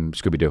guy from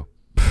Scooby-Doo.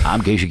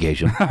 I'm Casey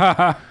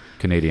Kasem.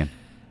 Canadian.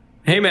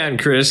 Hey, Matt and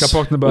Chris.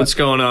 What's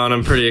going on?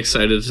 I'm pretty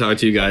excited to talk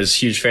to you guys.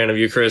 Huge fan of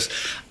you, Chris.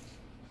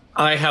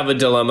 I have a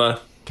dilemma.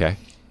 Okay.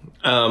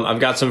 I've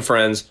got some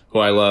friends who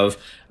I love,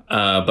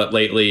 but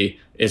lately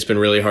it's been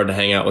really hard to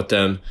hang out with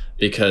them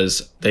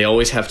because they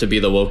always have to be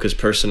the wokest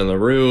person in the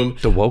room.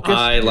 The wokest?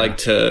 I like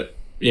to,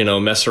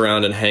 mess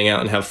around and hang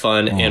out and have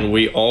fun, and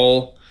we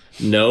all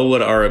know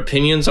what our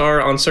opinions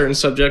are on certain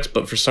subjects,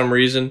 but for some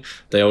reason,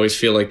 they always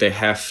feel like they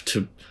have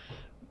to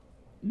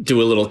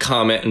do a little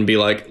comment and be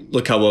like,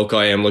 look how woke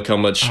I am, look how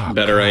much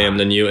better I am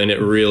than you, and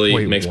it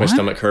really makes my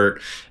stomach hurt,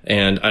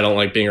 and I don't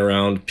like being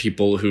around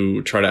people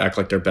who try to act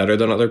like they're better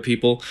than other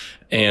people,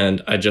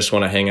 and I just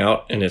want to hang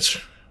out, and it's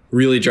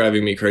really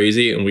driving me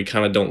crazy, and we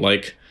kind of don't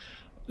like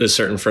this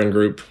certain friend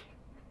group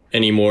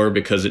anymore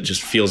because it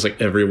just feels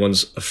like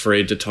everyone's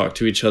afraid to talk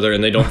to each other,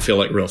 and they don't feel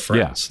like real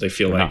friends. They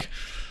feel like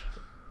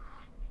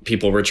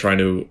people we're trying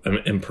to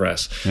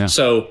impress.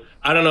 So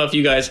I don't know if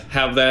you guys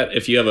have that,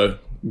 if you have a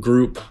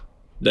group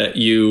that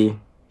you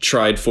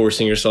tried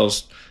forcing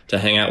yourselves to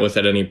hang out with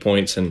at any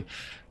points, and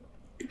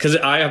because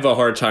I have a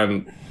hard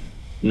time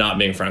not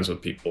being friends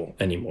with people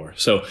anymore.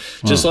 So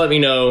just let me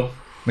know.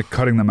 Like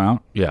cutting them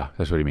out? Yeah,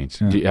 that's what he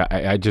means. Yeah,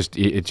 it's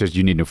just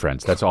you need new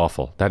friends. That's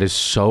awful. That is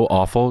so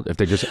awful. If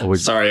they just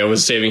always. Sorry, I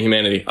was saving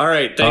humanity. All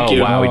right, thank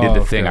you. Oh wow, he did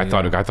the thing. I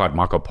thought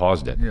Marco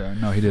paused it. Yeah,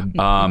 no, he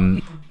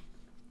didn't.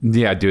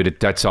 Yeah, dude,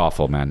 that's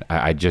awful, man.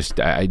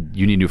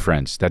 You need new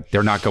friends. That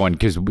they're not going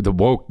because the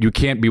woke. You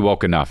can't be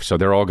woke enough, so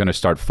they're all going to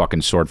start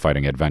fucking sword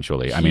fighting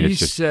eventually. I mean, it's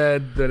just. He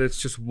said that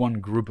it's just one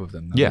group of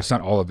them. Though. Yeah, it's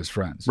not all of his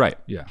friends. Right.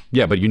 Yeah.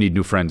 Yeah, but you need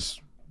new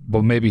friends.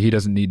 Well, maybe he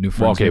doesn't need new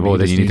friends. Well, okay, well,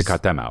 then you need to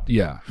cut them out.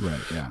 Yeah, right,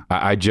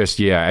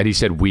 yeah. And he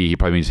said we. He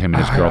probably means him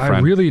and his girlfriend.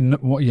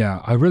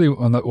 I really,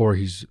 or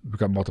he's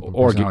got multiple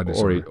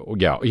personalities.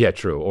 Yeah,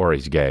 true. Or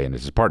he's gay and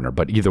it's his partner.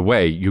 But either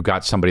way, you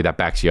got somebody that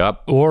backs you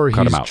up. Or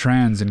he's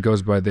trans and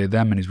goes by they,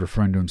 them, and he's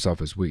referring to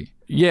himself as we.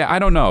 Yeah, I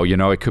don't know.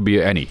 It could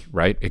be any,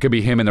 right? It could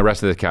be him and the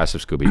rest of the cast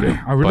of Scooby-Doo.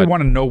 I really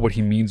want to know what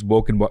he means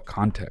woke in what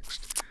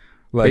context.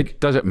 Like,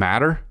 does it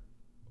matter?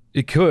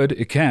 It could.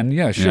 It can.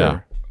 Yeah, sure.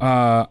 Yeah.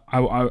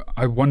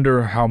 I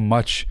wonder how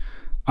much.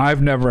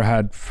 I've never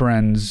had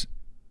friends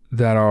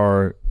that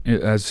are,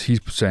 as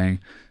he's saying,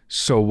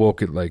 so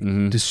woke it like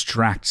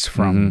distracts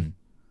from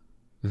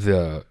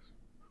the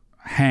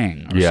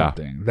hang or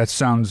something. That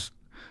sounds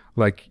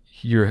like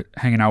you're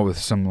hanging out with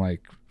some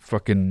like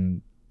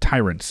fucking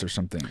tyrants or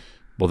something.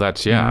 Well,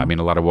 that's, I mean,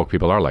 a lot of woke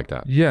people are like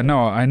that. Yeah,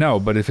 no, I know.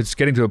 But if it's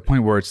getting to a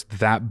point where it's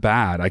that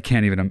bad, I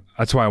can't even,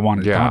 that's why I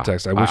wanted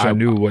context. I wish I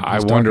knew what I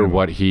wonder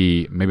what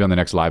maybe on the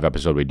next live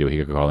episode we do, he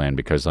could call in,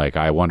 because like,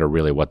 I wonder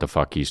really what the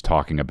fuck he's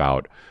talking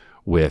about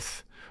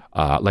with,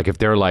 like if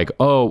they're like,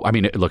 oh, I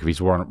mean, look, if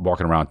he's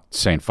walking around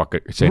saying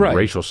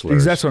racial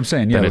slurs. That's what I'm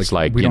saying. Yeah, then it's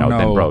like, then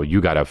bro, you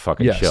got to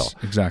fucking chill.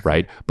 Exactly.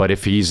 Right. But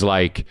if he's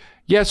like,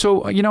 yeah,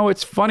 so,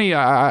 it's funny,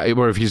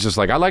 or if he's just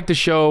like, I like the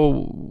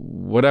show,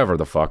 whatever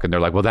the fuck, and they're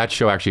like, well, that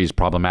show actually is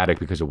problematic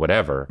because of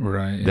whatever.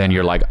 Right. Yeah. Then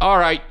you're like, all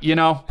right,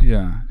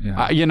 Yeah.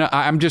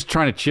 I'm just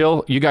trying to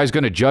chill. You guys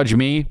going to judge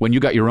me when you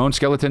got your own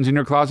skeletons in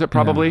your closet,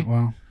 probably? Yeah,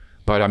 well.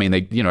 But I mean,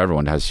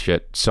 everyone has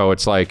shit. So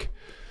it's like,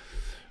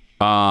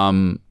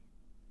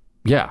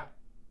 Yeah.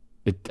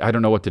 I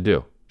don't know what to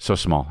do. So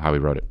small how he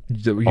wrote it.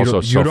 You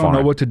don't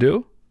know what to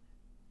do?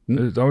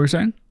 Is that what you're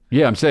saying?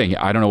 Yeah, I'm saying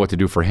I don't know what to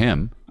do for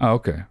him. Oh,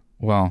 okay.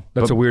 Well,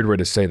 that's a weird way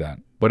to say that.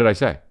 What did I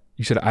say?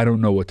 You said, I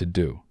don't know what to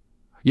do.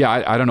 Yeah,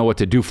 I don't know what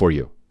to do for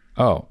you.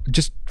 Oh,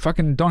 just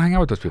fucking don't hang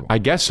out with those people. I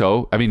guess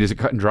so. I mean, is it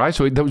cut and dry?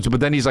 But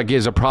then he's like,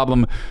 is a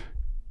problem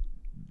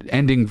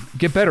ending?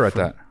 Get better at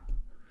that.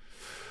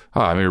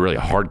 Oh, I mean, really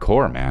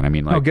hardcore, man. I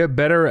mean, like, no, get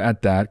better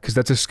at that because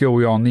that's a skill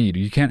we all need.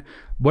 You can't.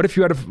 What if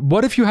you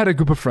had a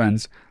group of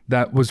friends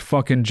that was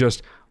fucking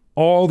just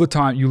all the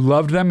time? You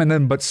loved them, and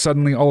then but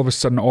suddenly, all of a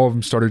sudden, all of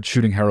them started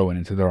shooting heroin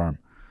into their arm.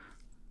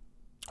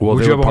 Well,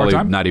 they would probably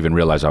not even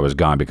realize I was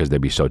gone because they'd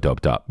be so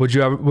doped up. Would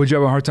you have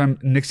a hard time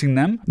nixing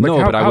them? Like,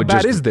 no, but how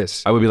bad is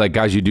this? I would be like,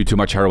 guys, you do too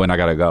much heroin. I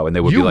gotta go, and they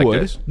would be like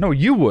this. No,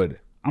 you would.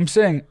 I'm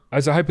saying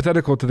as a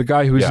hypothetical to the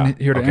guy who isn't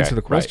here to answer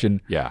the question.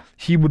 Right. Yeah,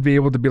 he would be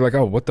able to be like,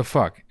 oh, what the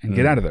fuck, and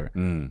get out of there.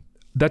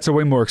 That's a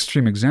way more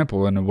extreme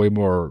example and a way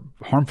more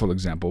harmful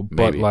example.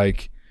 But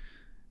like,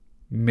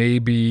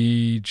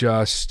 maybe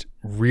just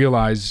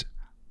realize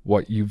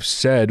what you've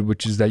said,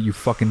 which is that you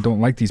fucking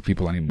don't like these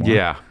people anymore.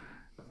 Yeah.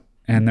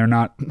 And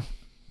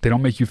they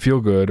don't make you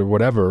feel good or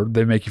whatever.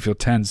 They make you feel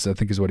tense, I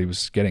think is what he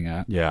was getting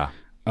at. Yeah.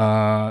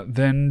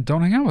 Then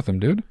don't hang out with them,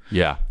 dude.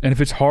 Yeah. And if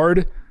it's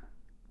hard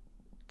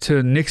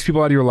to nix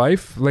people out of your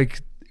life,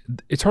 like,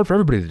 it's hard for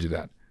everybody to do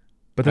that.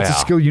 But that's a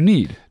skill you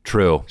need.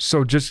 True.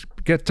 So just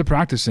get to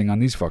practicing on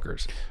these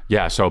fuckers.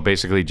 Yeah. So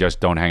basically just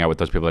don't hang out with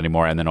those people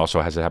anymore. And then also,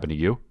 has it happened to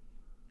you?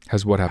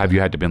 Has what happened? Have you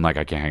had to been like,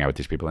 I can't hang out with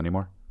these people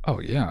anymore? Oh,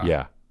 yeah.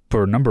 Yeah.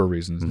 For a number of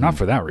reasons. Not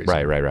for that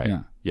reason. Right.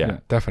 Yeah.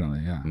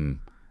 Definitely, yeah.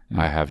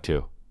 I have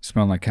too.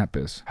 Smelling like cat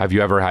piss. Have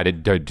you ever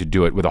had to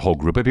do it with a whole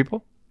group of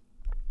people?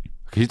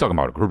 He's talking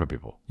about a group of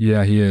people.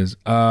 Yeah, he is.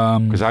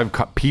 Because I've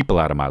cut people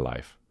out of my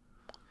life.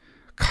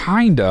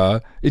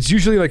 Kinda. It's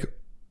usually like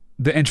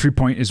the entry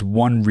point is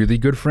one really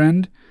good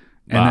friend,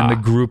 and then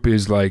the group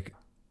is like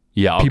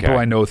people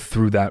I know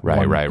through that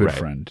one good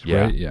friend.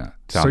 Yeah. Right? Yeah.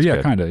 Sounds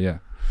good. Kinda, yeah.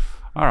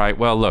 All right.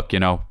 Well, look,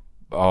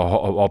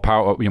 all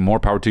power, more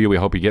power to you. We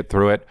hope you get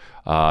through it.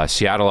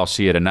 Seattle, I'll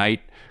see you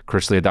tonight.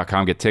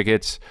 ChrisLea.com, get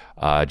tickets.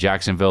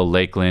 Jacksonville,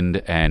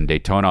 Lakeland, and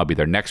Daytona, I'll be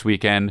there next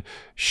weekend.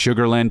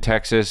 Sugarland,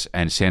 Texas,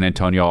 and San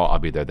Antonio, I'll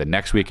be there the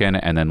next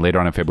weekend. And then later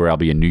on in February, I'll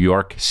be in New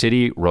York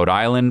City, Rhode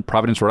Island,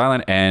 Providence, Rhode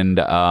Island,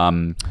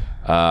 and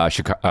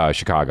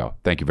Chicago.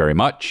 Thank you very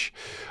much.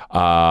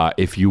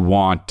 If you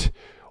want,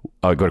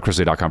 go to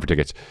ChrisLea.com for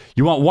tickets.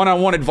 You want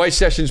one-on-one advice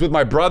sessions with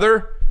my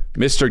brother,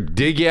 Mr.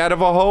 Dig You Out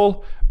of a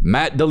Hole?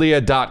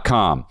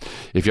 MattDelia.com.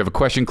 If you have a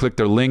question, click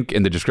the link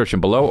in the description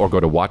below or go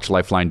to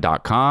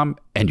watchlifeline.com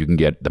and you can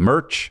get the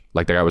merch,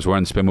 like the guy was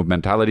wearing the Spin Move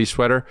Mentality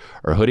sweater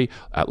or hoodie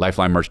at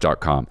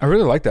lifelinemerch.com. I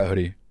really like that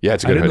hoodie. Yeah,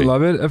 it's a good hoodie. I didn't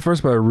love it at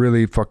first, but I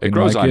really fucking It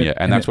grows like on it. you,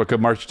 and that's what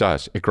good merch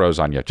does. It grows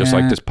on you, just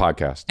like this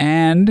podcast.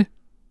 And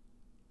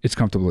it's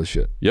comfortable as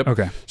shit. Yep.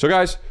 Okay. So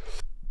guys,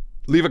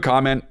 leave a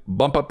comment,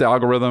 bump up the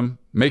algorithm,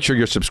 make sure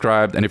you're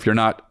subscribed, and if you're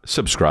not,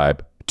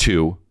 subscribe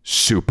to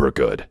Super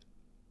Good.